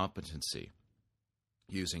any competency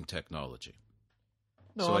using technology.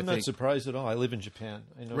 No, so I'm not surprised at all. I live in Japan.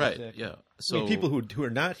 I know right, exactly. Yeah. So people who are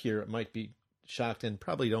not here might be shocked and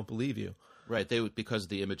probably don't believe you. Right, they would, because of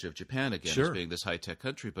the image of Japan again Sure. as being this high-tech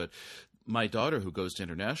country. But my daughter, who goes to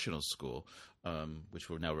international school, which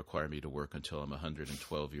will now require me to work until I'm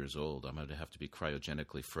 112 years old, I'm going to have to be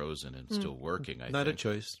cryogenically frozen and still working, I think. Not a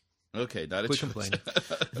choice. Okay, not a Quit choice. complaining.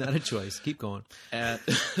 Not a choice. Keep going. And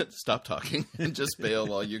stop talking and just bail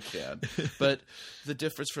while you can. But the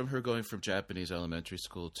difference from her going from Japanese elementary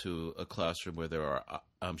school to a classroom where there are,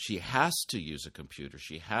 she has to use a computer.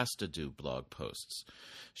 She has to do blog posts.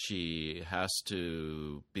 She has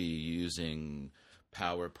to be using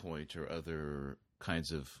PowerPoint or other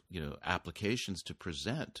kinds of, applications to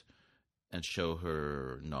present and show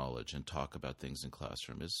her knowledge and talk about things in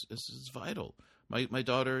classroom is vital. My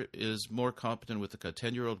daughter is more competent with a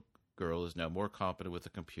 10-year-old girl is now more competent with a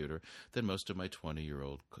computer than most of my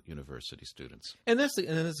 20-year-old university students. And that's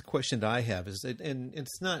the question that I have and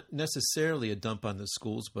it's not necessarily a dump on the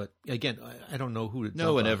schools, but again, I don't know who to dump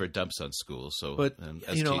No one on. ever dumps on schools. So, But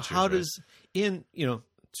as teachers, how right? does in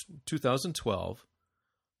 2012,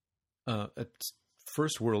 a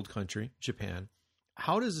first world country, Japan,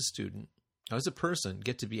 how does a person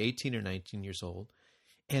get to be 18 or 19 years old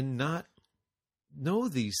and not know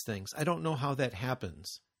these things? I don't know how that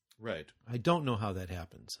happens. Right. I don't know how that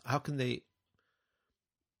happens. How can they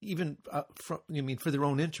even for their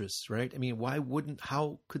own interests, right? I mean,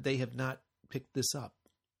 how could they have not picked this up?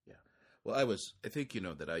 Yeah. Well, I think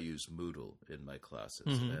that I use Moodle in my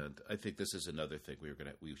classes, and I think this is another thing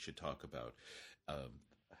we should talk about.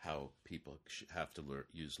 How people have to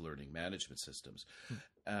use learning management systems.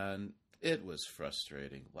 And it was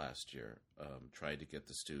frustrating last year trying to get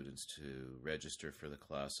the students to register for the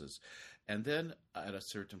classes. And then at a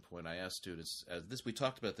certain point, I asked students, we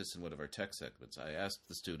talked about this in one of our tech segments, I asked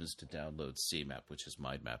the students to download CMAP, which is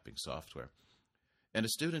mind mapping software. And a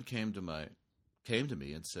student came to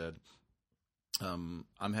me and said,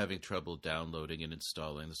 I'm having trouble downloading and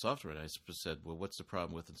installing the software. And I said, well, what's the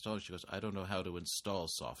problem with installing? She goes, I don't know how to install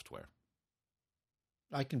software.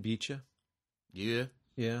 I can beat you. Yeah.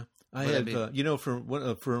 Yeah.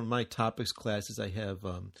 For my topics classes, I have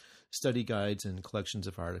study guides and collections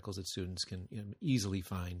of articles that students can easily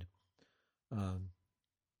find. I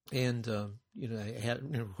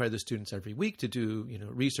require the students every week to do,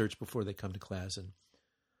 research before they come to class and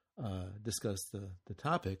discuss the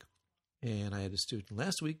topic. And I had a student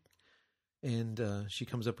last week, and she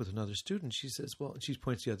comes up with another student. She says, well, she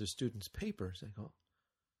points to the other student's paper. I go,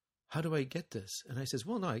 how do I get this? And I says,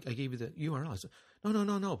 well, no, I gave you the URL. I said,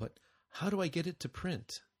 no, but how do I get it to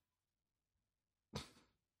print?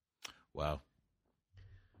 Wow.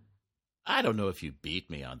 I don't know if you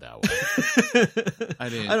beat me on that one. I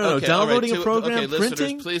mean, I don't know. Okay, downloading all right, a program, okay,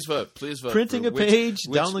 printing, please vote. printing a page,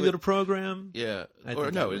 downloading a program. Yeah,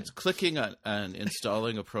 it's clicking on and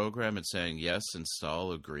installing a program and saying yes,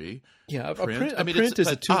 install, agree. Yeah, a print. print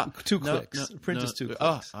is two clicks. No, Print is 2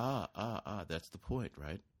 clicks. That's the point,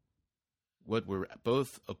 right? What we're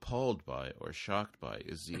both appalled by or shocked by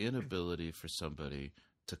is the inability for somebody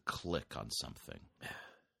to click on something.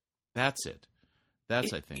 That's it.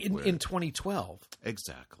 That's, I think, in 2012.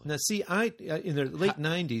 Exactly. Now, see, in the late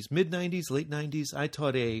 90s, mid-90s, late 90s, I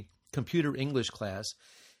taught a computer English class.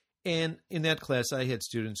 And in that class, I had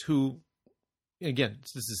students who, again,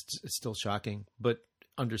 this is still shocking, but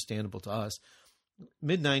understandable to us.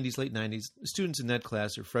 Mid-90s, late 90s, students in that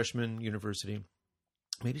class are freshman university,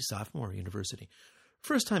 maybe sophomore university.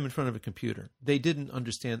 First time in front of a computer. They didn't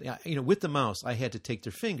understand. With the mouse, I had to take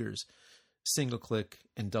their fingers, single click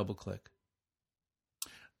and double click.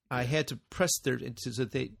 I had to press so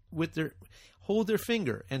that they hold their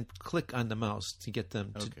finger and click on the mouse to get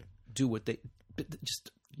them to do what they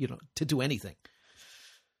to do anything.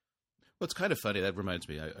 Well, it's kind of funny. That reminds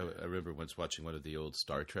me. I remember once watching one of the old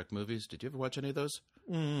Star Trek movies. Did you ever watch any of those?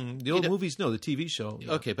 The old movies, no. The TV show.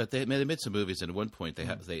 Yeah. Okay, but they made some movies, and at one point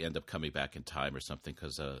they end up coming back in time or something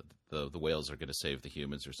because the whales are going to save the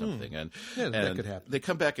humans or something. And that could happen. They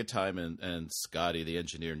come back in time, and Scotty, the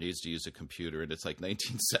engineer, needs to use a computer, and it's like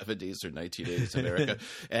 1970s or 1980s America.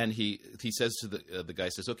 And he says to the guy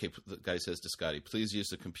says, okay, the guy says to Scotty, please use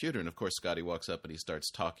the computer. And of course, Scotty walks up and he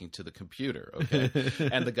starts talking to the computer. Okay,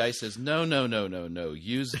 and the guy says, no,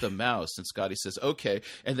 use the mouse. And Scotty says, okay,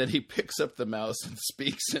 and then he picks up the mouse and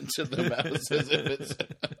speaks into the mouse as if it's.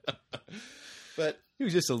 But he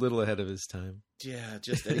was just a little ahead of his time. Yeah,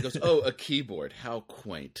 and he goes, oh, a keyboard, how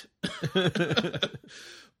quaint.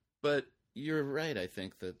 But you're right. I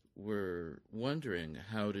think that we're wondering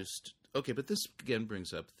how to. Okay, but this again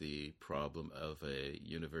brings up the problem of a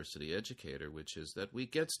university educator, which is that we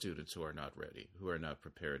get students who are not ready, who are not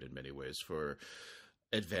prepared in many ways for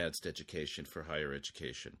advanced education, for higher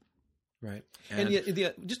education. Right. And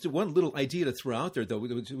just one little idea to throw out there, though,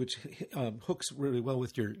 which hooks really well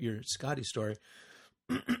with your Scotty story.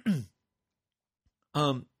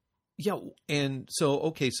 And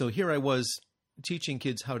so here I was teaching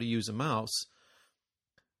kids how to use a mouse.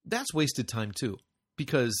 That's wasted time, too,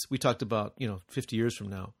 because we talked about 50 years from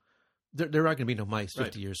now, there aren't going to be no mice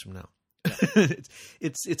 50 years from now.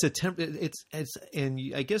 It's a and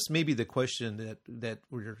I guess maybe the question that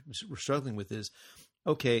we're struggling with is,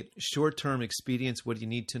 okay, short-term expedience. What do you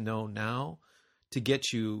need to know now to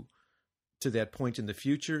get you to that point in the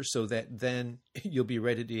future, so that then you'll be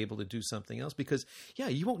ready to be able to do something else? Because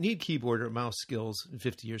you won't need keyboard or mouse skills in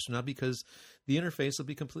 50 years from now, because the interface will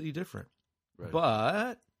be completely different. Right.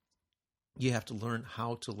 But you have to learn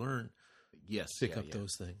how to learn. Yes, pick up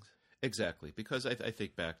those things. Exactly, because I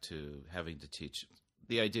think back to having to teach.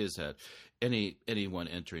 The idea is that anyone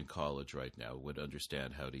entering college right now would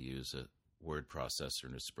understand how to use a word processor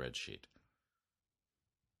and a spreadsheet.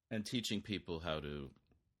 And teaching people how to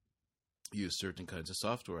use certain kinds of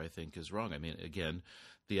software, I think, is wrong. I mean, again,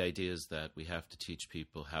 the idea is that we have to teach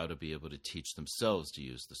people how to be able to teach themselves to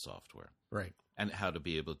use the software. Right. And how to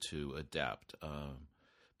be able to adapt.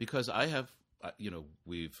 Because I have...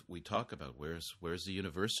 we talk about where's the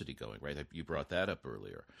university going, right? You brought that up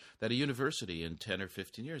earlier. That a university in 10 or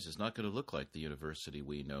 15 years is not going to look like the university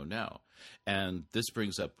we know now. And this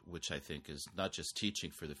brings up, which I think is not just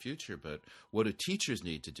teaching for the future, but what do teachers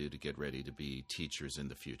need to do to get ready to be teachers in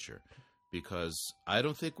the future? Because I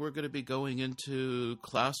don't think we're going to be going into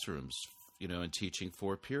classrooms, and teaching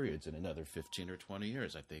 4 periods in another 15 or 20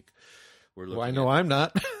 years. I think we're looking. Well, I know I'm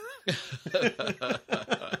not.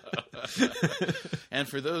 And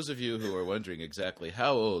for those of you who are wondering exactly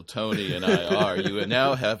how old Tony and I are, you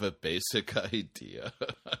now have a basic idea.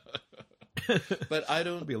 But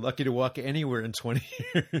I'll be lucky to walk anywhere in 20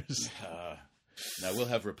 years. Now we'll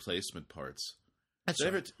have replacement parts.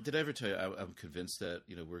 Did I ever tell you I'm convinced that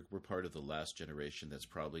we're part of the last generation that's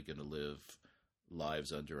probably going to live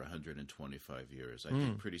lives under 125 years. I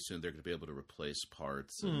think pretty soon they're going to be able to replace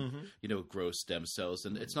parts and, grow stem cells.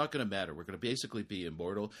 And it's not going to matter. We're going to basically be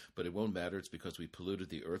immortal, but it won't matter. It's because we polluted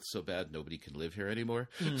the earth so bad nobody can live here anymore.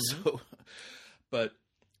 But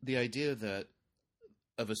the idea that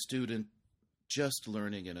of a student just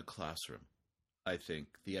learning in a classroom, I think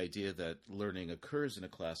the idea that learning occurs in a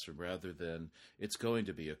classroom rather than it's going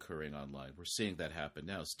to be occurring online. We're seeing that happen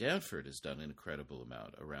now. Stanford has done an incredible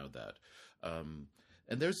amount around that.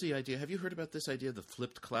 And there's the idea. Have you heard about this idea of the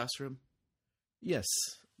flipped classroom? Yes.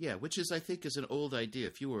 Yeah, which I think is an old idea.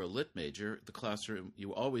 If you were a lit major, the classroom,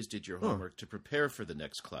 you always did your homework to prepare for the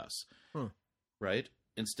next class, right?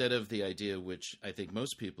 Instead of the idea, which I think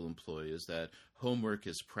most people employ, is that homework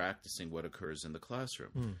is practicing what occurs in the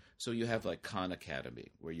classroom. So you have like Khan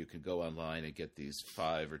Academy, where you can go online and get these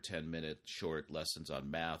 5 or 10-minute short lessons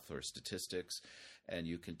on math or statistics, and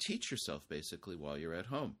you can teach yourself basically while you're at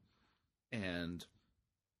home. And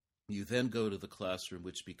you then go to the classroom,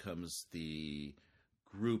 which becomes the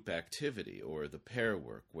group activity or the pair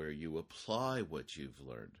work, where you apply what you've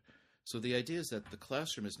learned. So the idea is that the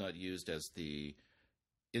classroom is not used as the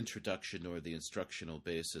introduction or the instructional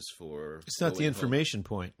basis for... It's not the information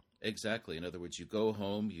point. Exactly. In other words, you go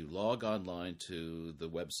home, you log online to the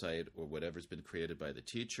website or whatever's been created by the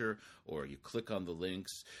teacher, or you click on the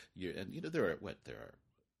links. There are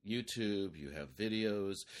YouTube, you have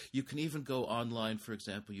videos. You can even go online, for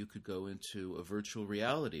example, you could go into a virtual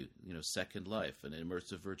reality, Second Life, an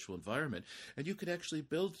immersive virtual environment, and you could actually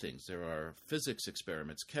build things. There are physics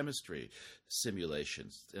experiments, chemistry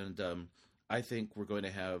simulations, and I think we're going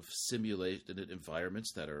to have simulated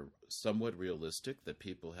environments that are somewhat realistic, that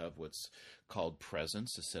people have what's called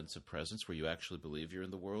presence, a sense of presence, where you actually believe you're in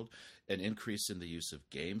the world, an increase in the use of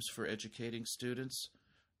games for educating students.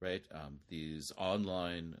 Right, these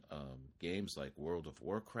online games like World of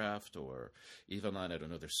Warcraft or EVE Online, I don't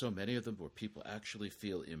know. There's so many of them where people actually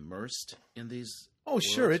feel immersed in these. Oh, worlds.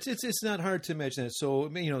 Sure, it's not hard to imagine that.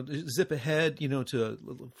 So zip ahead, to a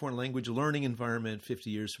foreign language learning environment. 50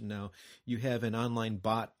 years from now, you have an online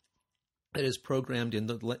bot that is programmed in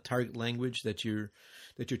the target language that you're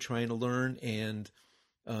trying to learn, and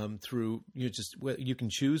through you can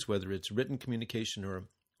choose whether it's written communication or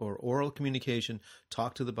oral communication.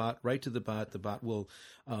 Talk to the bot, write to the bot. The bot will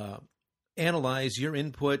analyze your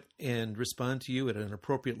input and respond to you at an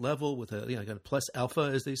appropriate level with a plus alpha,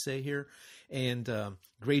 as they say here, and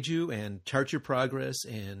grade you and chart your progress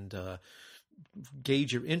and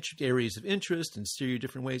gauge your areas of interest and steer you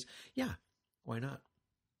different ways. Yeah, why not?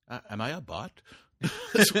 Am I a bot?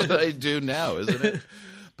 That's what I do now, isn't it?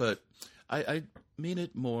 But I mean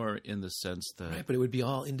it more in the sense that... Right, but it would be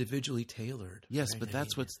all individually tailored. Yes, right? but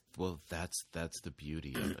that's the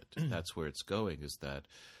beauty of it. That's where it's going, is that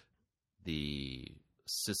the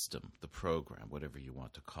system, the program, whatever you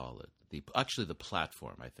want to call it, the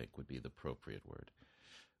platform, I think, would be the appropriate word,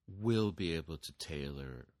 will be able to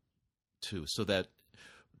tailor to, so that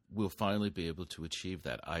we'll finally be able to achieve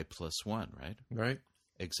that I+1, right? Right.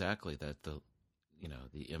 Exactly, that the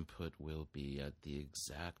input will be at the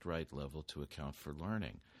exact right level to account for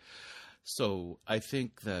learning. So I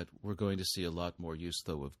think that we're going to see a lot more use,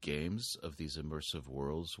 though, of games, of these immersive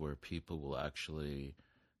worlds where people will actually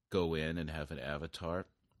go in and have an avatar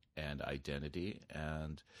and identity,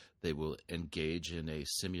 and they will engage in a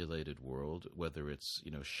simulated world, whether it's,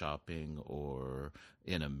 shopping or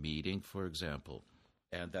in a meeting, for example.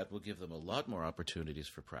 And that will give them a lot more opportunities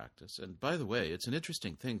for practice. And by the way, it's an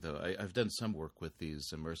interesting thing, though. I've done some work with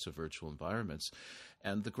these immersive virtual environments.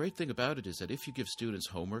 And the great thing about it is that if you give students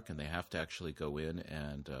homework and they have to actually go in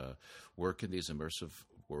and work in these immersive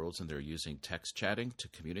worlds and they're using text chatting to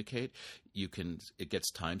communicate, it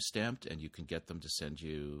gets time-stamped and you can get them to send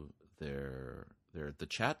you the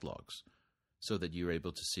chat logs so that you're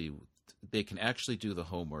able to see they can actually do the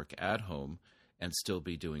homework at home and still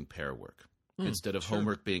be doing pair work. Instead of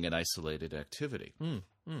homework being an isolated activity.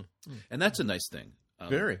 And that's a nice thing.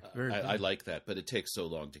 Very, very I like that, but it takes so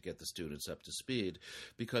long to get the students up to speed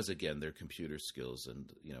because, again, their computer skills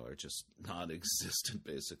are just non-existent,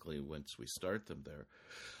 basically, once we start them there.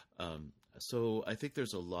 So I think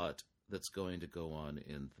there's a lot that's going to go on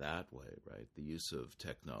in that way, right? The use of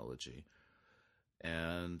technology.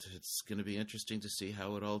 And it's going to be interesting to see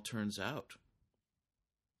how it all turns out.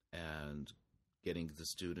 And getting the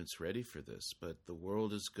students ready for this. But the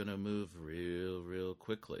world is going to move real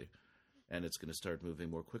quickly. And it's going to start moving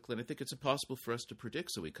more quickly. And I think it's impossible for us to predict.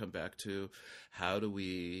 So we come back to how do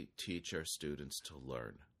we teach our students to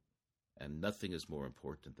learn? And nothing is more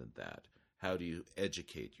important than that. How do you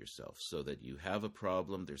educate yourself so that you have a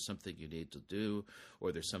problem, there's something you need to do,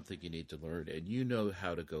 or there's something you need to learn, and you know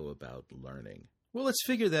how to go about learning? Well, let's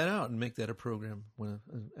figure that out and make that a program,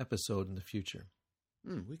 an episode in the future.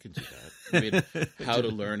 We can do that. I mean, how to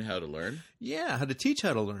learn? Yeah, how to teach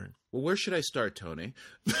how to learn. Well, where should I start, Tony?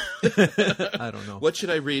 I don't know. What should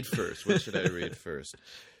I read first?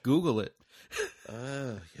 Google it.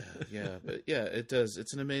 Yeah. But yeah, it does.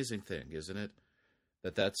 It's an amazing thing, isn't it?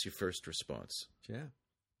 That's your first response. Yeah.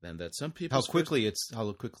 And that some people how quickly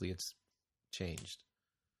it's changed.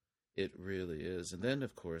 It really is. And then,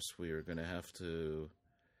 of course, we are going to have to,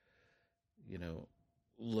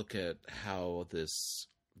 look at how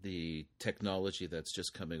the technology that's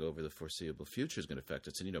just coming over the foreseeable future is going to affect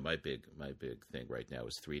us. And my big thing right now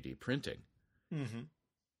is 3D printing,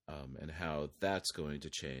 and how that's going to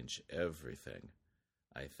change everything,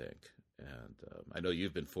 I think. And I know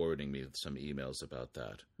you've been forwarding me some emails about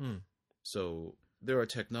that. So there are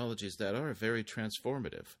technologies that are very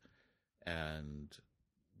transformative and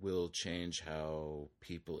will change how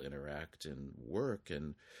people interact and work.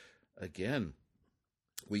 And again,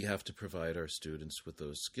 we have to provide our students with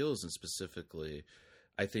those skills. And specifically,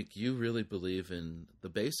 I think you really believe in the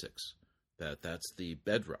basics, that's the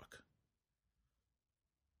bedrock.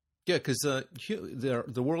 Yeah, because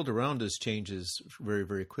the world around us changes very,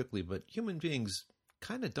 very quickly, but human beings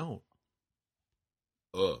kind of don't.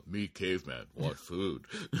 Me, caveman, want food.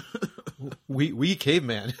 we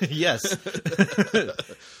caveman, yes,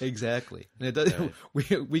 exactly. And it does,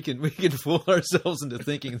 we can fool ourselves into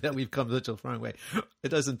thinking that we've come such a long way. It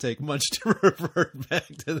doesn't take much to revert back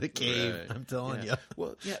to the cave. Right. I'm telling you.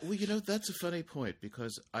 Well, that's a funny point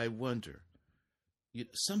because I wonder.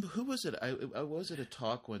 Who was it? I was at a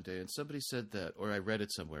talk one day, and somebody said that, or I read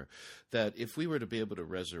it somewhere, that if we were to be able to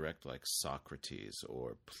resurrect like Socrates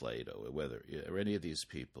or Plato, or any of these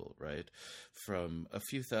people, right, from a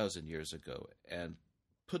few thousand years ago, and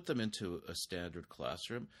put them into a standard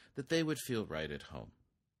classroom, that they would feel right at home.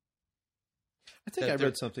 I think I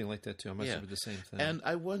read something like that too. I must have read the same thing. And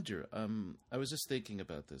I wonder. I was just thinking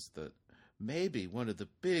about this. That maybe one of the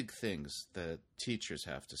big things that teachers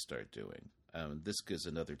have to start doing. This is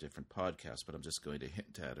another different podcast, but I'm just going to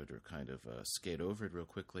hint at it or kind of skate over it real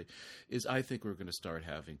quickly, is I think we're going to start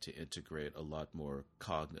having to integrate a lot more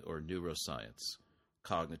neuroscience,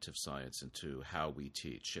 cognitive science into how we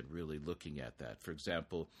teach and really looking at that. For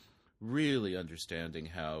example, really understanding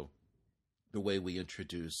how the way we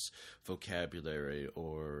introduce vocabulary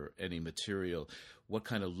or any material, what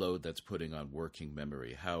kind of load that's putting on working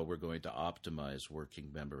memory, how we're going to optimize working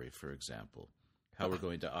memory, for example. How we're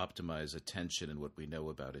going to optimize attention and what we know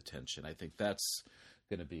about attention. I think that's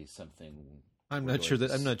going to be something. I'm not sure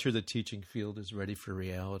the teaching field is ready for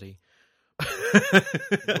reality.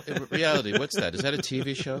 Reality, what's that? Is that a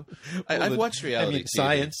TV show? I've watched reality. I mean,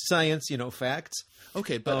 science, science.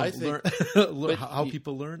 Okay, but I think how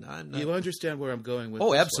people learn. You understand where I'm going with?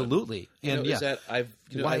 Oh, this absolutely. One. And is that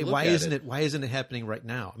why isn't it happening right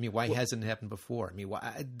now? I mean, why hasn't it happened before? I mean,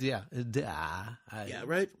 why? Yeah,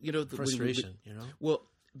 right. Frustration. Well,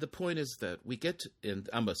 the point is that we get to, and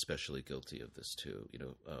I'm especially guilty of this too,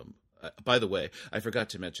 by the way, I forgot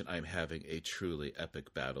to mention I'm having a truly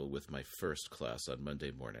epic battle with my first class on Monday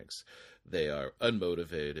mornings. They are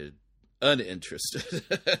unmotivated, uninterested.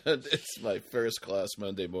 It's my first class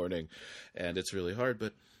Monday morning, and it's really hard.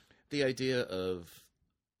 But the idea of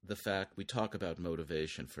the fact we talk about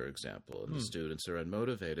motivation, for example, and the students are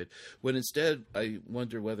unmotivated, when instead I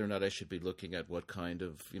wonder whether or not I should be looking at what kind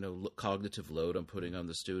of cognitive load I'm putting on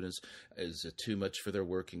the students. Is it too much for their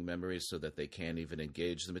working memory so that they can't even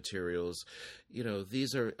engage the materials?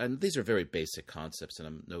 These are very basic concepts, and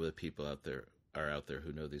I know that people out there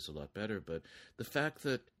who know these a lot better. But the fact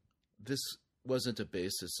that this wasn't a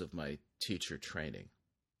basis of my teacher training.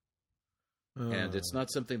 And it's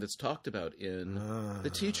not something that's talked about in the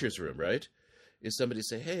teacher's room, right? Is somebody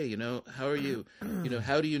say, hey, how are you?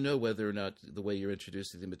 How do you know whether or not the way you're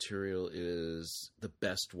introducing the material is the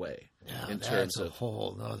best way? Yeah, that's a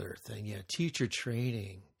whole other thing. Yeah, teacher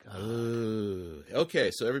training.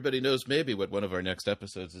 Okay, so everybody knows maybe what one of our next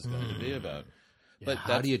episodes is going to be about. Yeah, but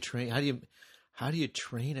how do you train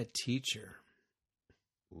a teacher?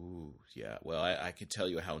 Ooh, yeah. Well, I could tell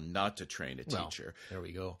you how not to train a teacher. There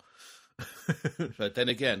we go. But then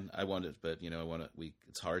again,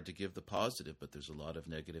 it's hard to give the positive, but there's a lot of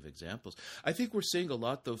negative examples. I think we're seeing a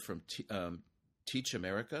lot, though, from Teach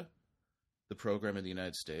America, the program in the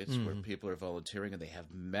United States, where people are volunteering and they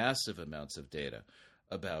have massive amounts of data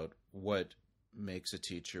about what makes a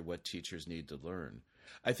teacher, what teachers need to learn.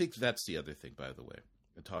 I think that's the other thing, by the way,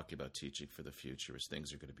 in talking about teaching for the future, is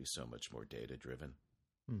things are going to be so much more data-driven.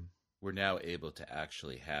 We're now able to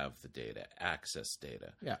actually have the data, access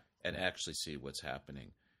data, and actually see what's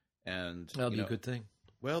happening. And that'll be a good thing.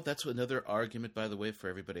 Well, that's another argument, by the way, for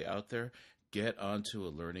everybody out there. Get onto a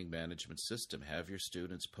learning management system. Have your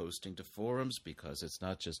students posting to forums, because it's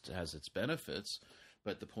not just has its benefits,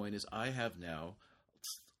 but the point is I have now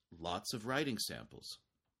lots of writing samples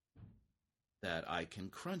that I can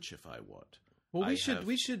crunch if I want. Well,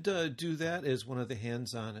 we should do that as one of the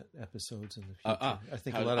hands-on episodes in the future. I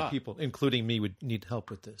think a lot of people, including me, would need help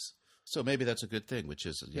with this. So maybe that's a good thing, which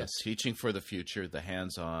is teaching for the future, the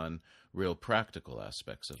hands-on, real practical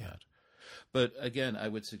aspects of that. But again, I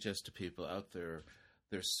would suggest to people out there,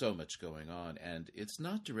 there's so much going on, and it's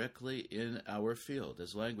not directly in our field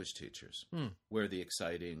as language teachers where the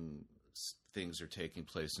exciting things are taking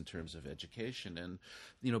place in terms of education, and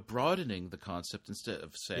broadening the concept instead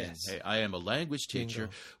of saying, hey, I am a language teacher.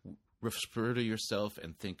 Bingo. Refer to yourself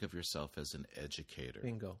and think of yourself as an educator.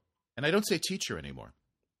 Bingo. And I don't say teacher anymore.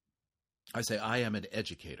 I say I am an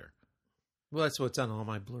educator. Well, that's what's on all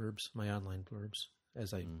my blurbs, my online blurbs,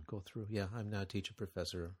 as I go through. Yeah, I'm now a teacher,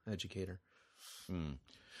 professor, educator.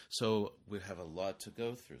 So we have a lot to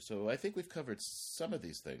go through. So I think we've covered some of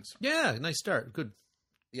these things. Yeah, nice start. Good.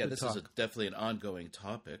 Yeah, this is definitely an ongoing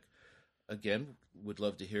topic. Again, would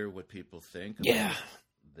love to hear what people think about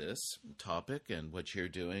this topic and what you're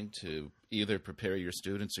doing to either prepare your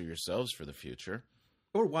students or yourselves for the future.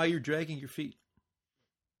 Or why you're dragging your feet.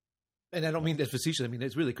 And I don't mean that facetiously. I mean,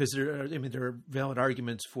 it's really because there are valid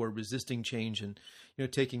arguments for resisting change and,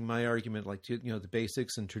 taking my argument, like, the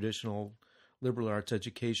basics and traditional liberal arts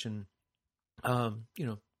education,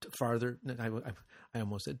 farther. I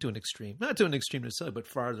almost said to an extreme, not to an extreme necessarily, but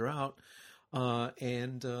farther out,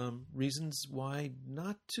 and reasons why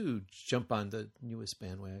not to jump on the newest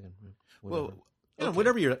bandwagon. Whatever. Well,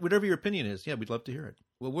 whatever your opinion is, we'd love to hear it.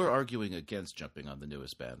 Well, we're arguing against jumping on the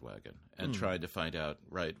newest bandwagon and trying to find out,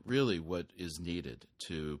 really what is needed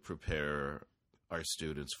to prepare our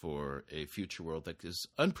students for a future world that is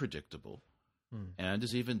unpredictable and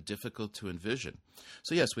is even difficult to envision.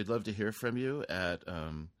 So, yes, we'd love to hear from you at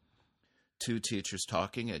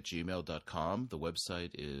twoteacherstalking@gmail.com. The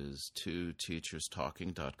website is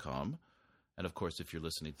twoteacherstalking.com. And, of course, if you're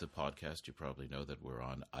listening to the podcast, you probably know that we're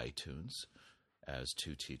on iTunes as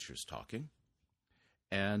Two Teachers Talking.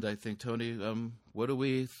 And I think, Tony, what are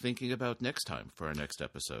we thinking about next time for our next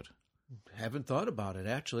episode? Haven't thought about it,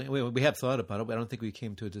 actually. We have thought about it, but I don't think we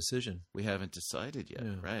came to a decision. We haven't decided yet,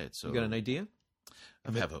 right? So you got an idea?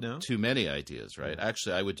 I have too many ideas, right?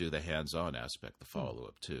 Actually, I would do the hands-on aspect, the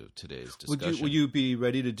follow-up to today's discussion. Will you be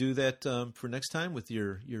ready to do that for next time with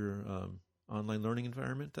your online learning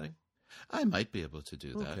environment thing? I might be able to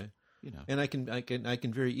do that. Okay. And I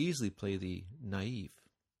can very easily play the naive.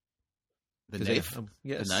 The knave?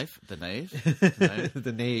 Yes. The knave?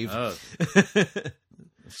 The knave. Oh.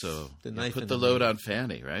 So put the load on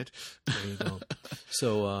Fanny, right? There you go.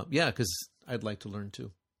 So, because I'd like to learn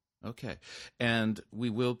too. Okay. And we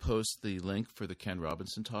will post the link for the Ken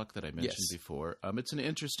Robinson talk that I mentioned before. It's an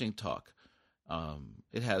interesting talk.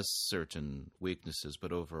 It has certain weaknesses,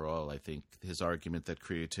 but overall, I think his argument that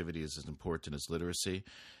creativity is as important as literacy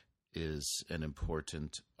is an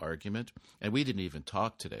important argument. And we didn't even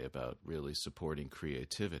talk today about really supporting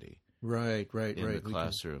creativity Right. in the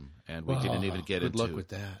classroom. And we didn't even get into... Good luck with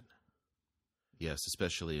that. Yes,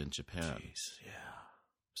 especially in Japan. Jeez, yeah.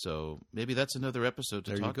 So maybe that's another episode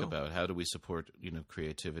to There you talk go. about. How do we support,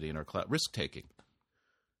 creativity in our class? Risk-taking.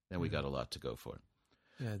 And we got a lot to go for.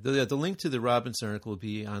 Yeah, the link to the Robinson article will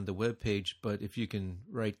be on the webpage, but if you can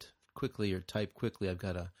write quickly or type quickly, I've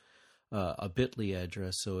got a bit.ly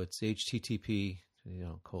address, so it's http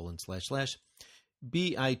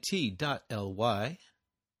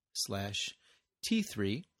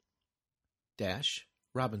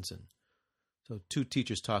bit.ly/T3-Robinson. So two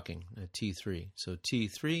teachers talking, T3. So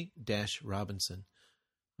T3-Robinson.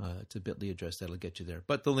 It's a bit.ly address that'll get you there,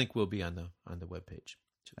 but the link will be on the webpage.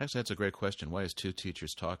 Actually, that's a great question. Why is two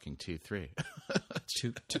teachers talking T3?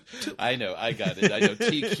 Two. I know. I got it. I know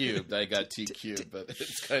T cubed. I got T cubed, but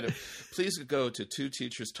it's kind of. Please go to two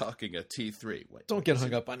teachers talking at T3. Wait, Don't get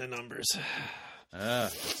hung up on the numbers.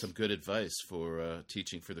 That's some good advice for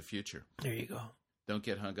teaching for the future. There you go. Don't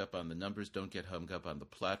get hung up on the numbers. Don't get hung up on the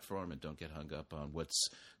platform, and don't get hung up on what's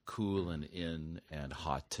cool and in and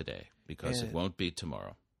hot today, because it won't be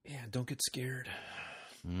tomorrow. Yeah, don't get scared.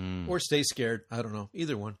 Or stay scared. I don't know.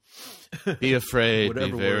 Either one. Be afraid. Be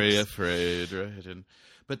Whatever very works. afraid, right?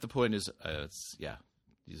 But the point is,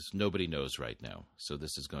 nobody knows right now. So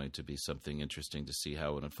this is going to be something interesting to see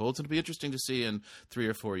how it unfolds. And it'll be interesting to see in 3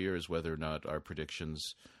 or 4 years whether or not our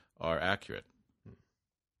predictions are accurate.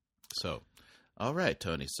 So, all right,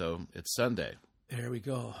 Tony. So it's Sunday. There we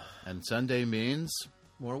go. And Sunday means...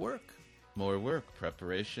 More work. More work,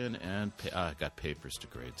 preparation, and I got papers to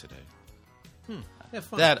grade today. Have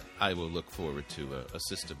fun. That I will look forward to a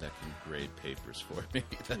system that can grade papers for me.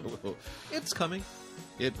 It's coming.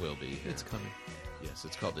 It will be. Here. It's coming. Yes,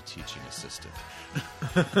 it's called the teaching assistant.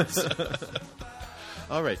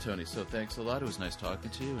 All right, Tony. So thanks a lot. It was nice talking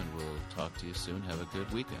to you, and we'll talk to you soon. Have a good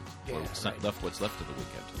weekend. Yeah, What's left of the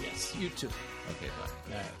weekend. Yes, you too. Okay, bye.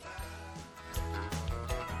 All right.